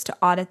hours to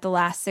audit the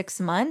last 6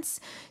 months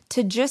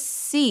to just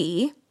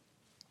see,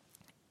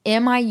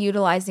 am I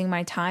utilizing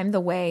my time the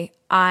way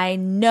I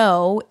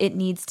know it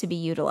needs to be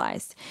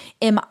utilized?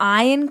 Am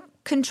I in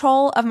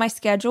control of my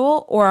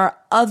schedule, or are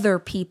other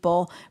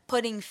people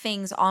putting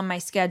things on my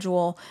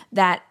schedule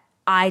that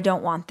I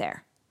don't want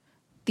there?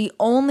 The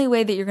only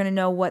way that you're going to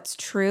know what's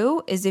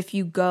true is if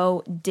you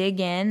go dig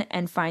in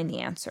and find the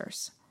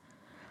answers.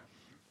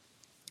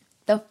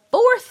 The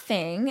fourth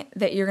thing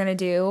that you're going to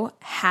do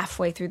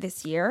halfway through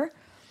this year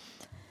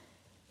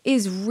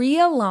is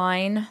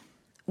realign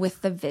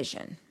with the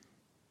vision.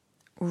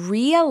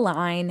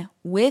 Realign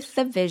with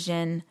the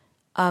vision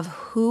of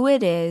who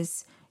it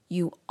is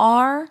you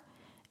are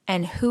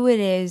and who it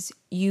is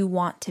you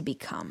want to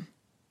become.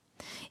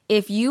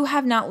 If you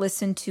have not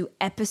listened to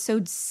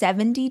episode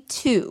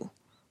 72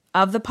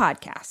 of the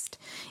podcast,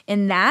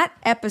 in that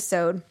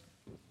episode,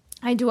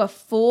 I do a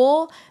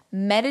full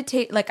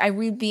I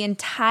read the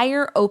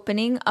entire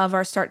opening of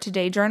our Start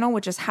Today journal,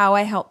 which is how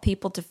I help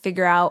people to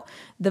figure out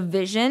the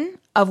vision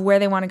of where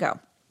they want to go.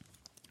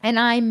 And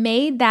I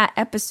made that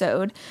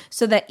episode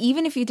so that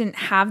even if you didn't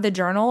have the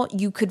journal,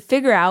 you could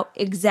figure out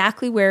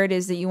exactly where it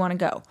is that you want to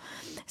go.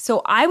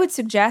 So I would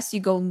suggest you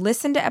go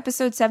listen to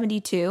episode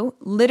 72,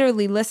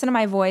 literally listen to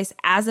my voice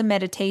as a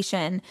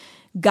meditation,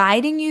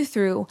 guiding you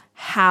through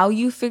how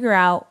you figure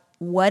out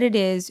what it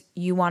is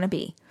you want to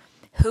be,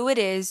 who it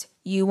is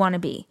you want to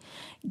be.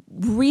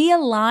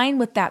 Realign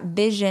with that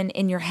vision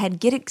in your head.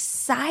 Get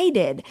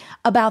excited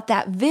about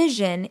that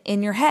vision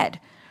in your head,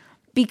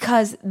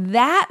 because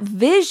that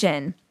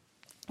vision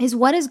is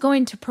what is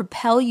going to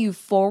propel you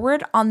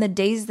forward on the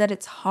days that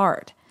it's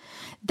hard.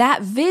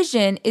 That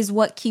vision is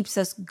what keeps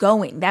us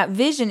going. That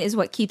vision is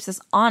what keeps us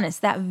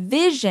honest. That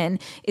vision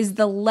is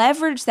the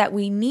leverage that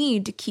we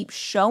need to keep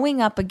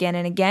showing up again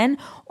and again,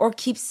 or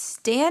keep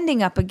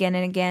standing up again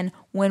and again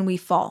when we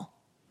fall.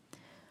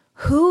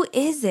 Who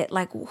is it?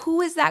 Like,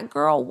 who is that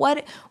girl?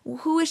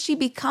 Who is she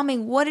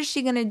becoming? What is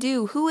she going to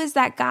do? Who is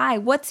that guy?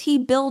 What's he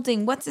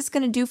building? What's this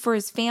going to do for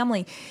his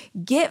family?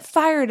 Get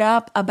fired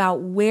up about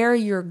where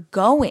you're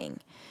going.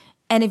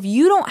 And if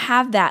you don't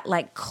have that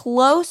like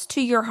close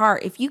to your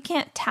heart, if you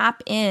can't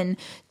tap in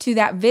to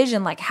that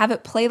vision, like have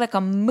it play like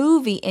a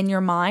movie in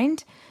your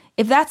mind,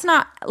 if that's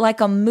not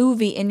like a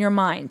movie in your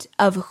mind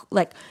of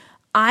like,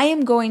 I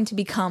am going to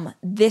become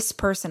this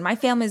person. My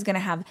family is going to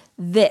have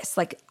this.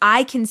 Like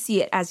I can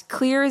see it as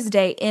clear as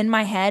day in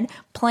my head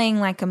playing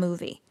like a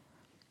movie.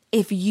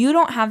 If you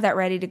don't have that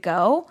ready to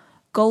go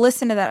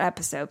listen to that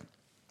episode.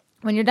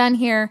 When you're done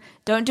here,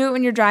 don't do it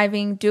when you're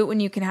driving. Do it when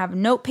you can have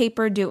note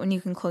paper. Do it when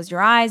you can close your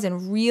eyes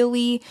and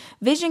really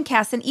vision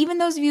cast. And even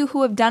those of you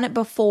who have done it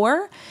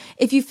before,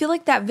 if you feel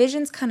like that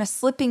vision's kind of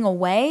slipping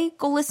away,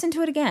 go listen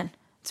to it again.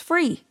 It's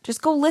free.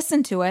 Just go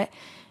listen to it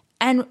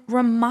and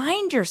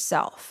remind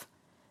yourself,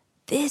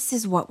 this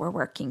is what we're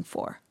working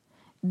for.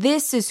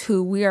 This is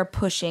who we are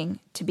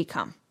pushing to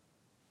become.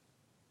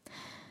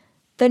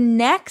 The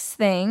next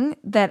thing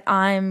that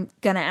I'm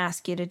going to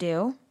ask you to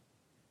do,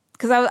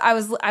 because I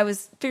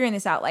was figuring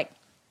this out, like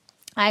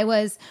I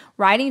was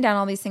writing down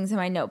all these things in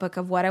my notebook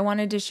of what I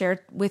wanted to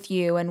share with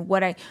you and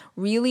what I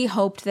really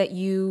hoped that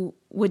you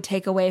would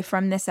take away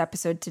from this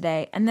episode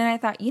today. And then I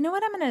thought, I'm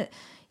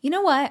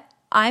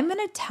going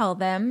to tell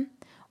them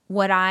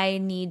what I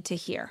need to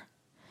hear.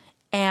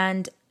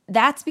 And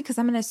that's because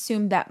I'm going to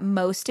assume that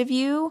most of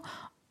you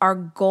are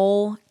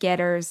goal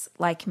getters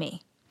like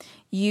me.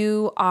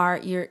 You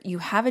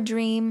have a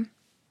dream,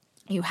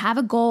 you have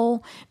a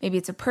goal. Maybe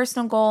it's a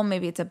personal goal,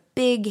 maybe it's a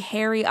big,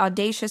 hairy,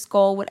 audacious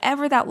goal,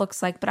 whatever that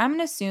looks like. But I'm going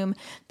to assume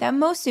that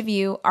most of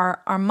you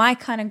are my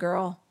kind of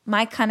girl,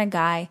 my kind of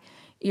guy.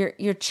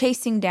 You're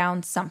chasing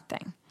down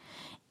something.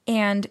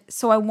 And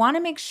so I want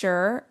to make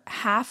sure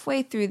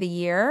halfway through the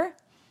year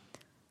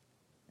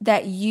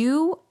that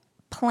you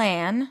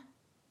plan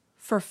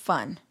for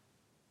fun.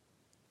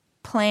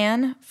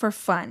 Plan for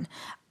fun.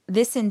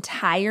 This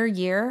entire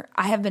year,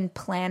 I have been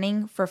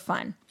planning for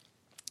fun.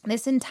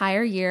 This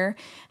entire year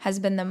has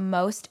been the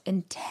most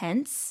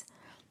intense,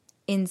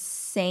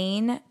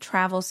 insane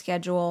travel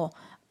schedule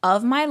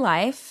of my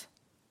life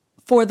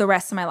for the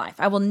rest of my life.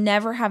 I will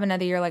never have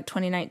another year like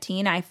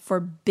 2019. I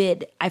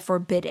forbid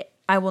it.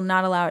 I will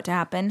not allow it to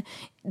happen.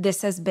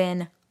 This has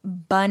been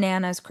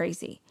bananas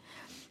crazy.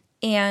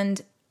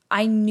 And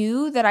I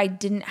knew that I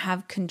didn't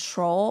have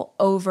control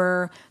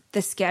over the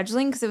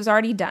scheduling because it was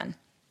already done.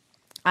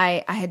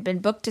 I had been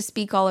booked to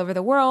speak all over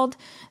the world.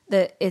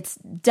 It's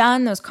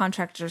done. Those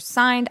contracts are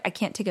signed. I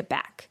can't take it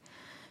back.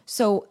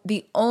 So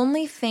the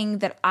only thing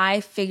that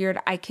I figured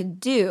I could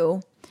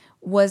do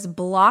was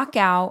block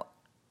out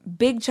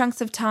big chunks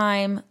of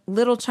time,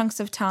 little chunks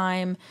of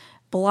time,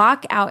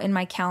 block out in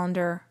my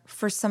calendar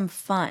for some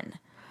fun.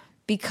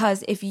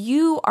 Because if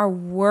you are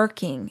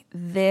working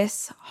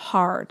this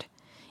hard,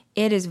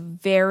 it is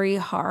very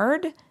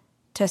hard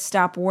to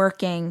stop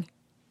working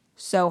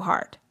so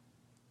hard.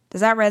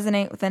 Does that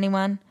resonate with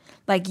anyone?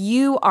 Like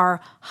you are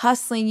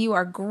hustling, you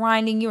are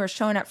grinding, you are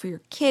showing up for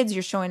your kids,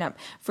 you're showing up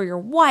for your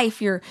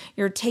wife, you're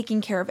taking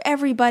care of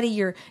everybody,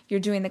 you're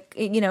doing the,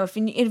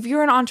 if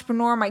you're an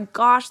entrepreneur, my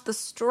gosh, the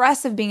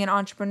stress of being an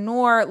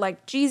entrepreneur,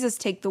 like Jesus,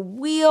 take the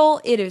wheel.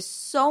 It is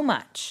so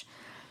much.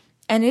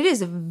 And it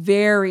is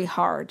very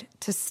hard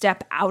to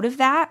step out of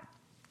that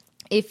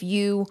if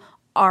you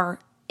are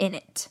in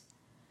it.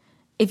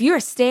 If you're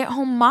a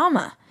stay-at-home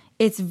mama,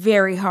 It's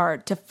very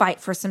hard to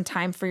fight for some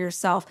time for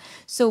yourself.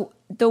 So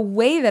the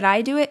way that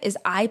I do it is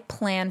I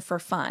plan for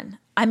fun.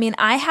 I mean,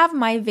 I have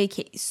my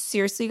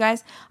seriously,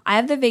 guys, I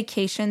have the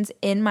vacations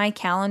in my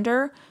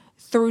calendar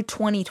through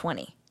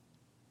 2020.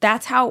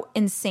 That's how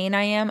insane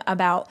I am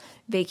about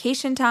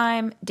vacation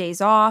time,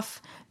 days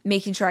off,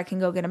 making sure I can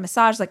go get a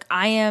massage. Like,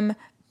 I am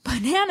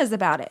bananas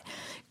about it.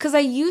 Because I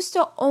used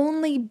to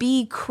only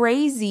be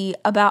crazy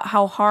about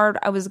how hard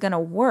I was going to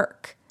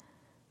work.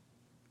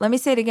 Let me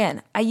say it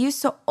again. I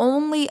used to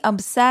only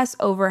obsess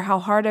over how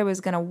hard I was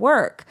going to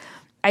work.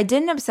 I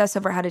didn't obsess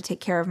over how to take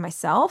care of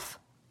myself.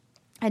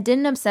 I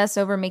didn't obsess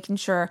over making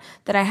sure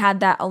that I had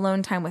that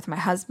alone time with my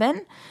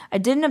husband. I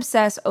didn't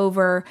obsess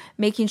over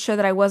making sure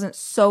that I wasn't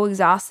so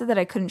exhausted that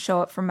I couldn't show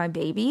up for my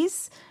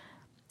babies.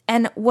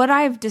 And what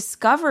I've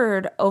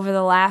discovered over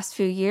the last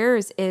few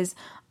years is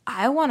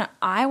I want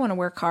to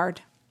work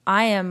hard.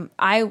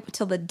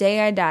 Till the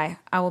day I die,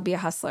 I will be a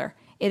hustler.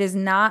 It is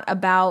not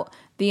about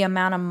the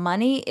amount of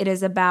money. It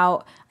is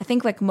about, I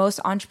think like most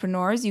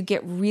entrepreneurs, you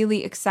get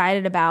really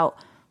excited about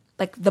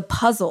like the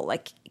puzzle.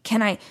 Like,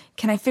 can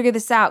I figure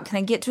this out? Can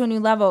I get to a new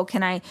level?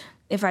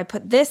 If I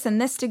put this and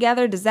this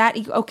together, does that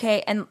equal?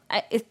 Okay. And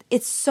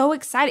it's so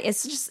exciting.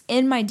 It's just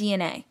in my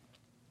DNA.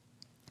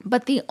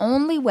 But the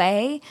only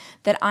way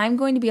that I'm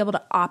going to be able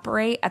to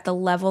operate at the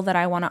level that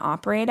I want to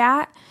operate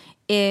at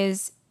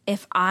is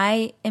if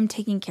I am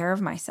taking care of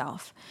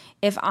myself,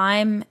 if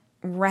I'm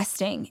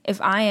resting,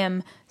 if I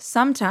am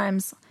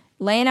sometimes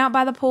laying out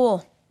by the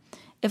pool,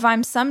 if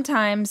I'm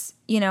sometimes,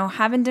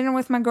 having dinner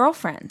with my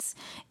girlfriends,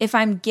 if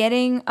I'm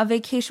getting a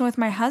vacation with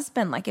my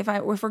husband, like if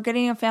we're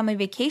getting a family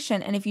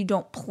vacation, and if you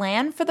don't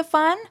plan for the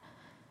fun,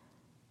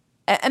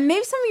 and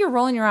maybe some of you are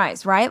rolling your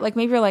eyes, right? Like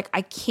maybe you're like,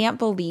 I can't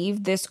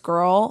believe this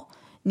girl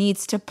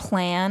needs to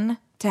plan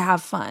to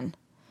have fun.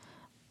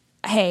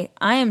 Hey,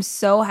 I am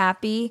so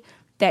happy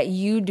that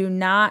you do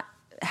not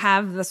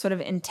have the sort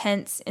of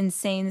intense,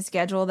 insane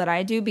schedule that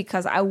I do,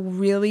 because I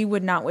really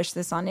would not wish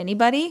this on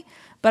anybody,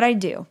 but I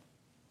do.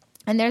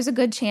 And there's a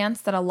good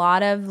chance that a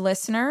lot of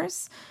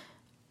listeners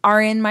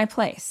are in my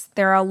place.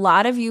 There are a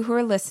lot of you who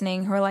are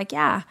listening who are like,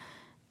 yeah,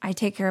 I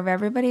take care of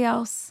everybody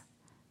else.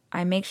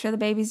 I make sure the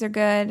babies are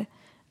good.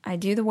 I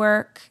do the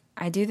work.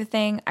 I do the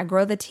thing. I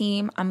grow the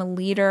team. I'm a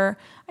leader.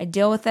 I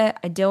deal with it.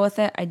 I deal with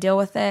it. I deal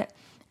with it.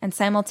 And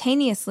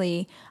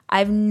simultaneously,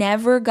 I've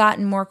never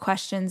gotten more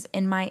questions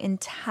in my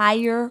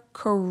entire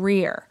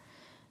career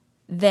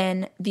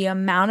than the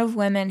amount of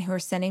women who are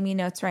sending me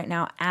notes right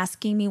now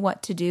asking me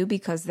what to do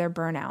because they're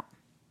burnout.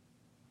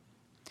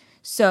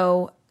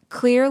 So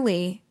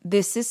clearly,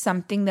 this is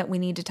something that we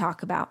need to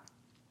talk about.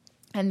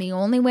 And the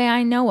only way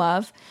I know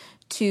of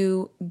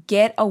to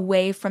get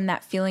away from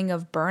that feeling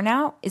of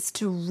burnout is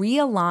to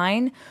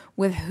realign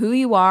with who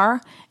you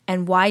are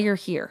and why you're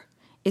here,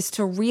 is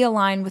to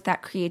realign with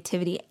that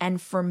creativity.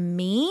 And for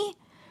me,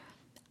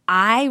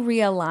 I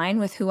realign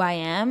with who I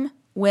am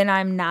when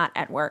I'm not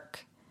at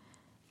work.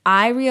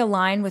 I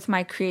realign with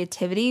my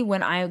creativity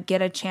when I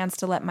get a chance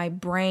to let my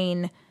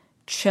brain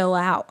chill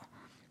out.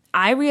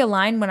 I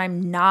realign when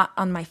I'm not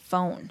on my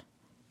phone.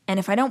 And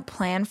if I don't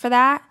plan for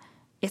that,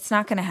 it's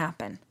not going to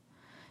happen.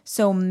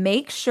 So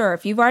make sure,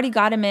 if you've already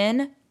got them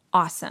in,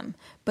 awesome.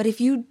 But if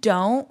you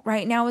don't,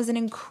 right now is an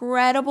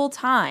incredible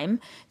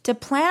time to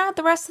plan out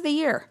the rest of the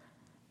year.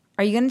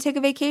 Are you going to take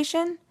a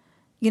vacation?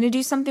 You going to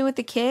do something with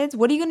the kids?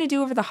 What are you going to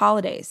do over the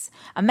holidays?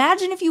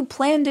 Imagine if you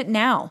planned it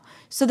now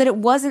so that it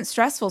wasn't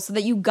stressful, so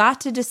that you got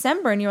to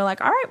December and you're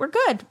like, all right, we're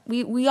good.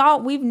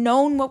 We've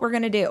known what we're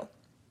going to do.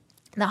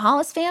 The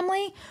Hollis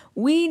family,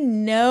 we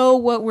know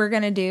what we're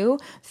going to do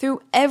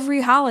through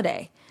every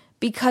holiday,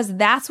 because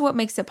that's what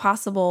makes it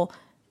possible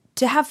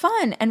to have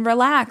fun and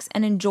relax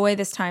and enjoy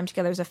this time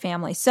together as a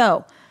family.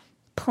 So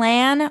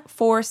plan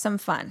for some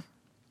fun.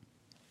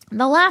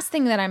 The last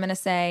thing that I'm going to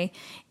say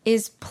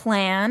is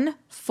plan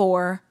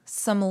for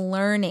some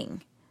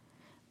learning.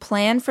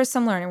 Plan for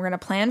some learning. We're going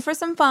to plan for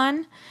some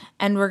fun,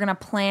 and we're going to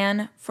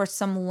plan for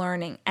some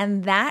learning.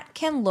 And that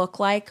can look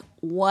like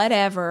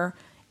whatever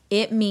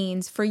it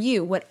means for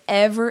you,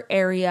 whatever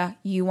area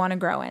you want to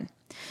grow in.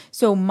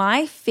 So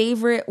my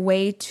favorite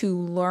way to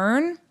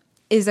learn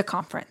is a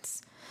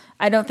conference.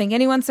 I don't think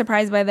anyone's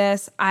surprised by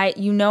this. I've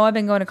been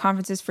going to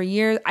conferences for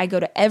years. I go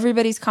to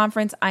everybody's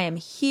conference. I am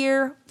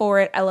here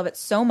for it. I love it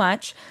so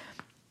much.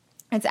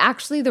 It's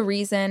actually the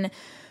reason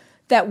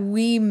that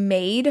we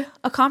made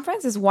a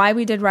conference, is why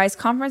we did Rise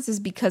Conference, is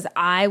because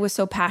I was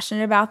so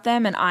passionate about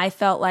them and I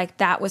felt like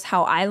that was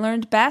how I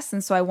learned best.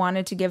 And so I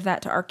wanted to give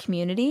that to our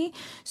community.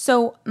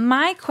 So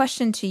my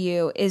question to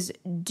you is,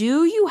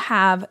 do you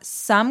have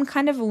some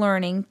kind of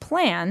learning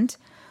planned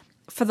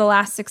for the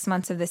last 6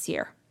 months of this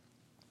year?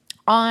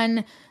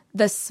 On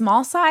the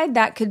small side,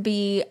 that could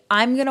be,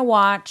 I'm going to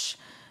watch,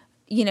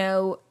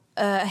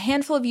 a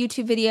handful of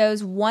YouTube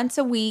videos once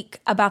a week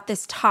about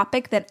this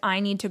topic that I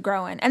need to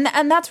grow in.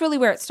 And that's really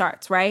where it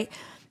starts, right?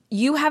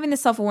 You having the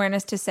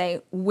self-awareness to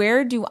say,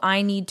 where do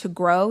I need to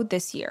grow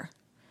this year?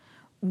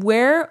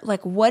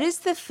 What is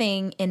the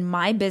thing in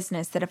my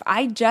business that if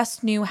I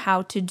just knew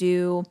how to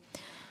do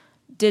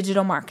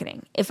digital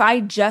marketing, if I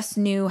just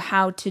knew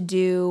how to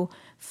do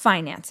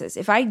finances,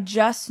 if I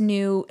just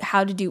knew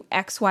how to do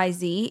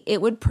XYZ,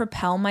 it would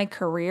propel my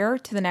career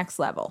to the next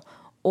level,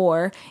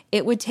 or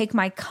it would take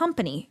my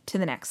company to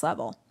the next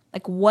level.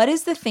 Like, what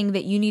is the thing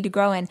that you need to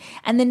grow in?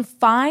 And then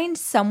find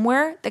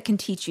somewhere that can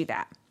teach you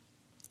that.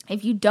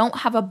 If you don't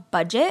have a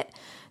budget,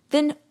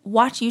 then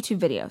watch YouTube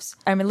videos.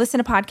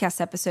 Listen to podcast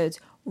episodes,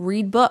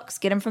 read books,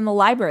 get them from the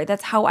library.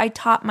 That's how I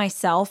taught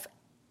myself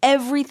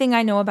everything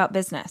I know about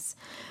business.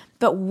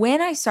 But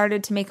when I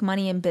started to make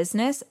money in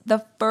business,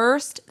 the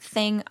first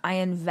thing I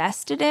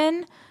invested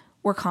in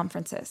were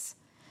conferences.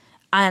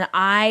 And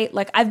I've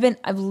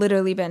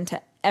literally been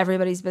to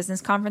everybody's business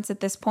conference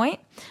at this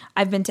point.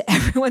 I've been to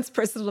everyone's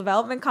personal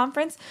development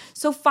conference.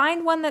 So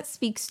find one that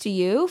speaks to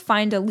you.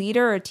 Find a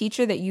leader or a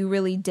teacher that you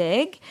really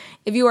dig.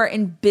 If you are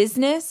in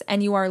business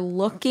and you are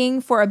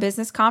looking for a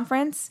business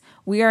conference,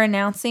 we are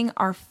announcing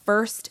our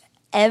first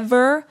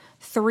ever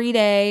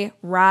 3-day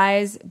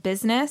Rise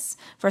business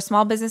for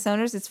small business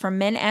owners. It's for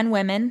men and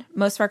women.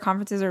 Most of our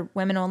conferences are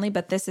women only,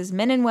 but this is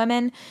men and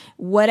women.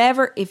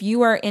 Whatever, if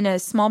you are in a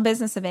small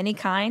business of any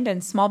kind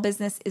and small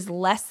business is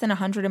less than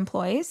 100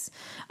 employees,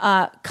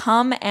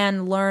 come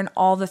and learn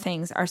all the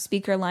things. Our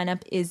speaker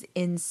lineup is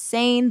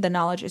insane. The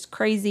knowledge is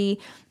crazy.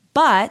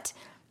 But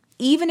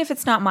even if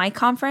it's not my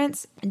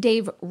conference,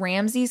 Dave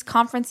Ramsey's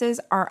conferences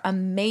are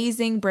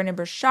amazing. Brendon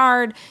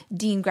Burchard,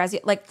 Dean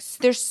Graziosi,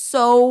 there's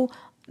so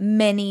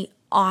many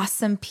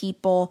awesome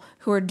people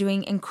who are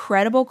doing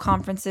incredible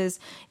conferences.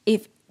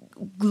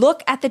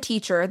 Look at the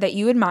teacher that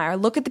you admire,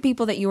 look at the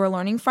people that you are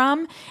learning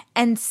from,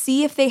 and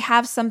see if they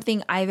have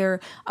something,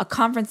 either a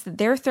conference that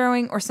they're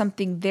throwing or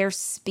something they're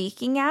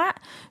speaking at,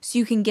 so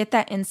you can get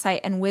that insight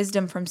and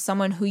wisdom from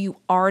someone who you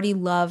already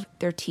love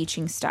their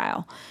teaching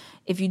style.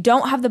 If you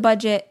don't have the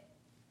budget,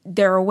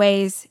 there are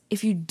ways.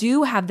 If you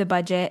do have the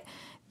budget,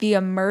 the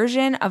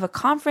immersion of a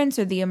conference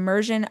or the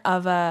immersion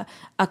of a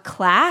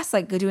class,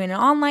 like doing an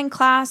online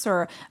class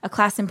or a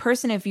class in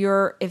person,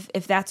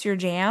 if that's your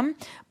jam,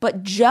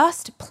 but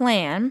just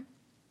plan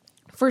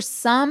for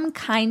some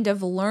kind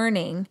of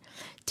learning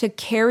to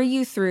carry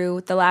you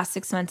through the last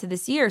 6 months of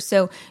this year.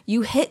 So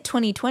you hit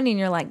 2020 and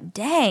you're like,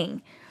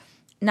 dang,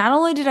 not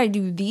only did I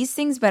do these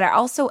things, but I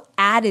also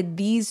added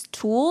these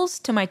tools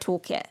to my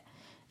toolkit.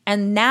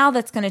 And now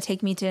that's going to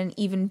take me to an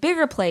even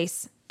bigger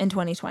place in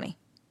 2020.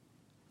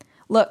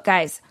 Look,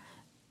 guys,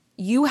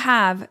 you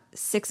have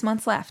 6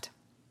 months left.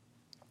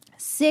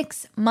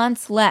 6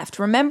 months left.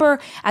 Remember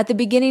at the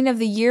beginning of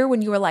the year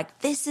when you were like,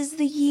 this is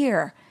the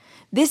year.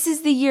 This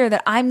is the year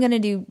that I'm going to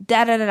do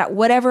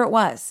whatever it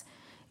was.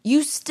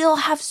 You still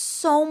have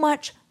so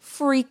much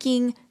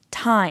freaking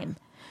time.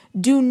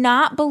 Do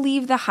not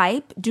believe the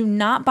hype. Do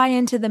not buy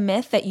into the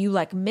myth that you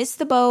missed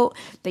the boat,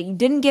 that you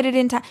didn't get it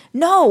in time.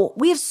 No,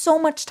 we have so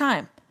much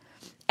time.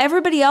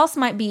 Everybody else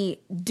might be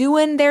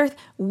doing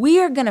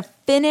we are going to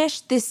finish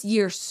this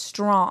year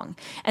strong.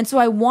 And so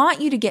I want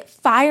you to get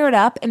fired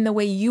up in the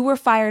way you were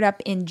fired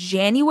up in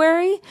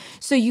January,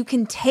 so you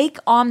can take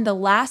on the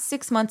last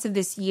 6 months of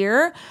this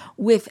year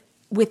with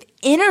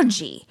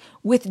energy,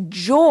 with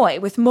joy,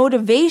 with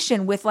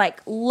motivation, with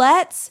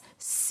let's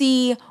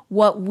see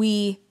what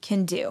we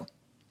can do.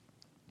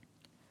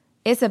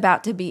 It's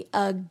about to be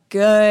a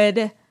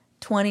good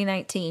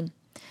 2019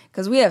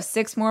 because we have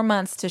 6 more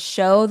months to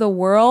show the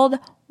world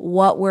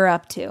what we're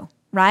up to,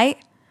 right?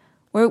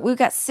 We've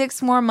got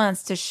 6 more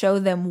months to show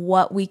them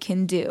what we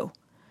can do.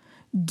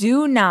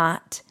 Do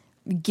not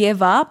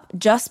give up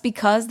just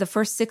because the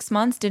first 6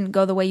 months didn't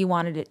go the way you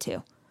wanted it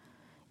to.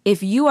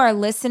 If you are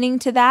listening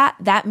to that,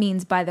 that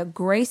means by the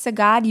grace of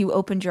God, you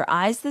opened your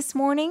eyes this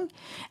morning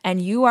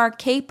and you are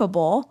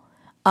capable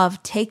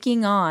of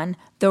taking on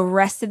the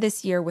rest of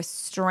this year with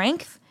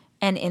strength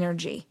and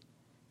energy.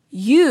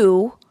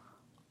 You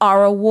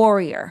are a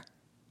warrior.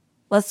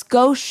 Let's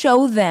go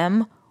show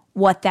them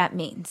what that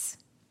means.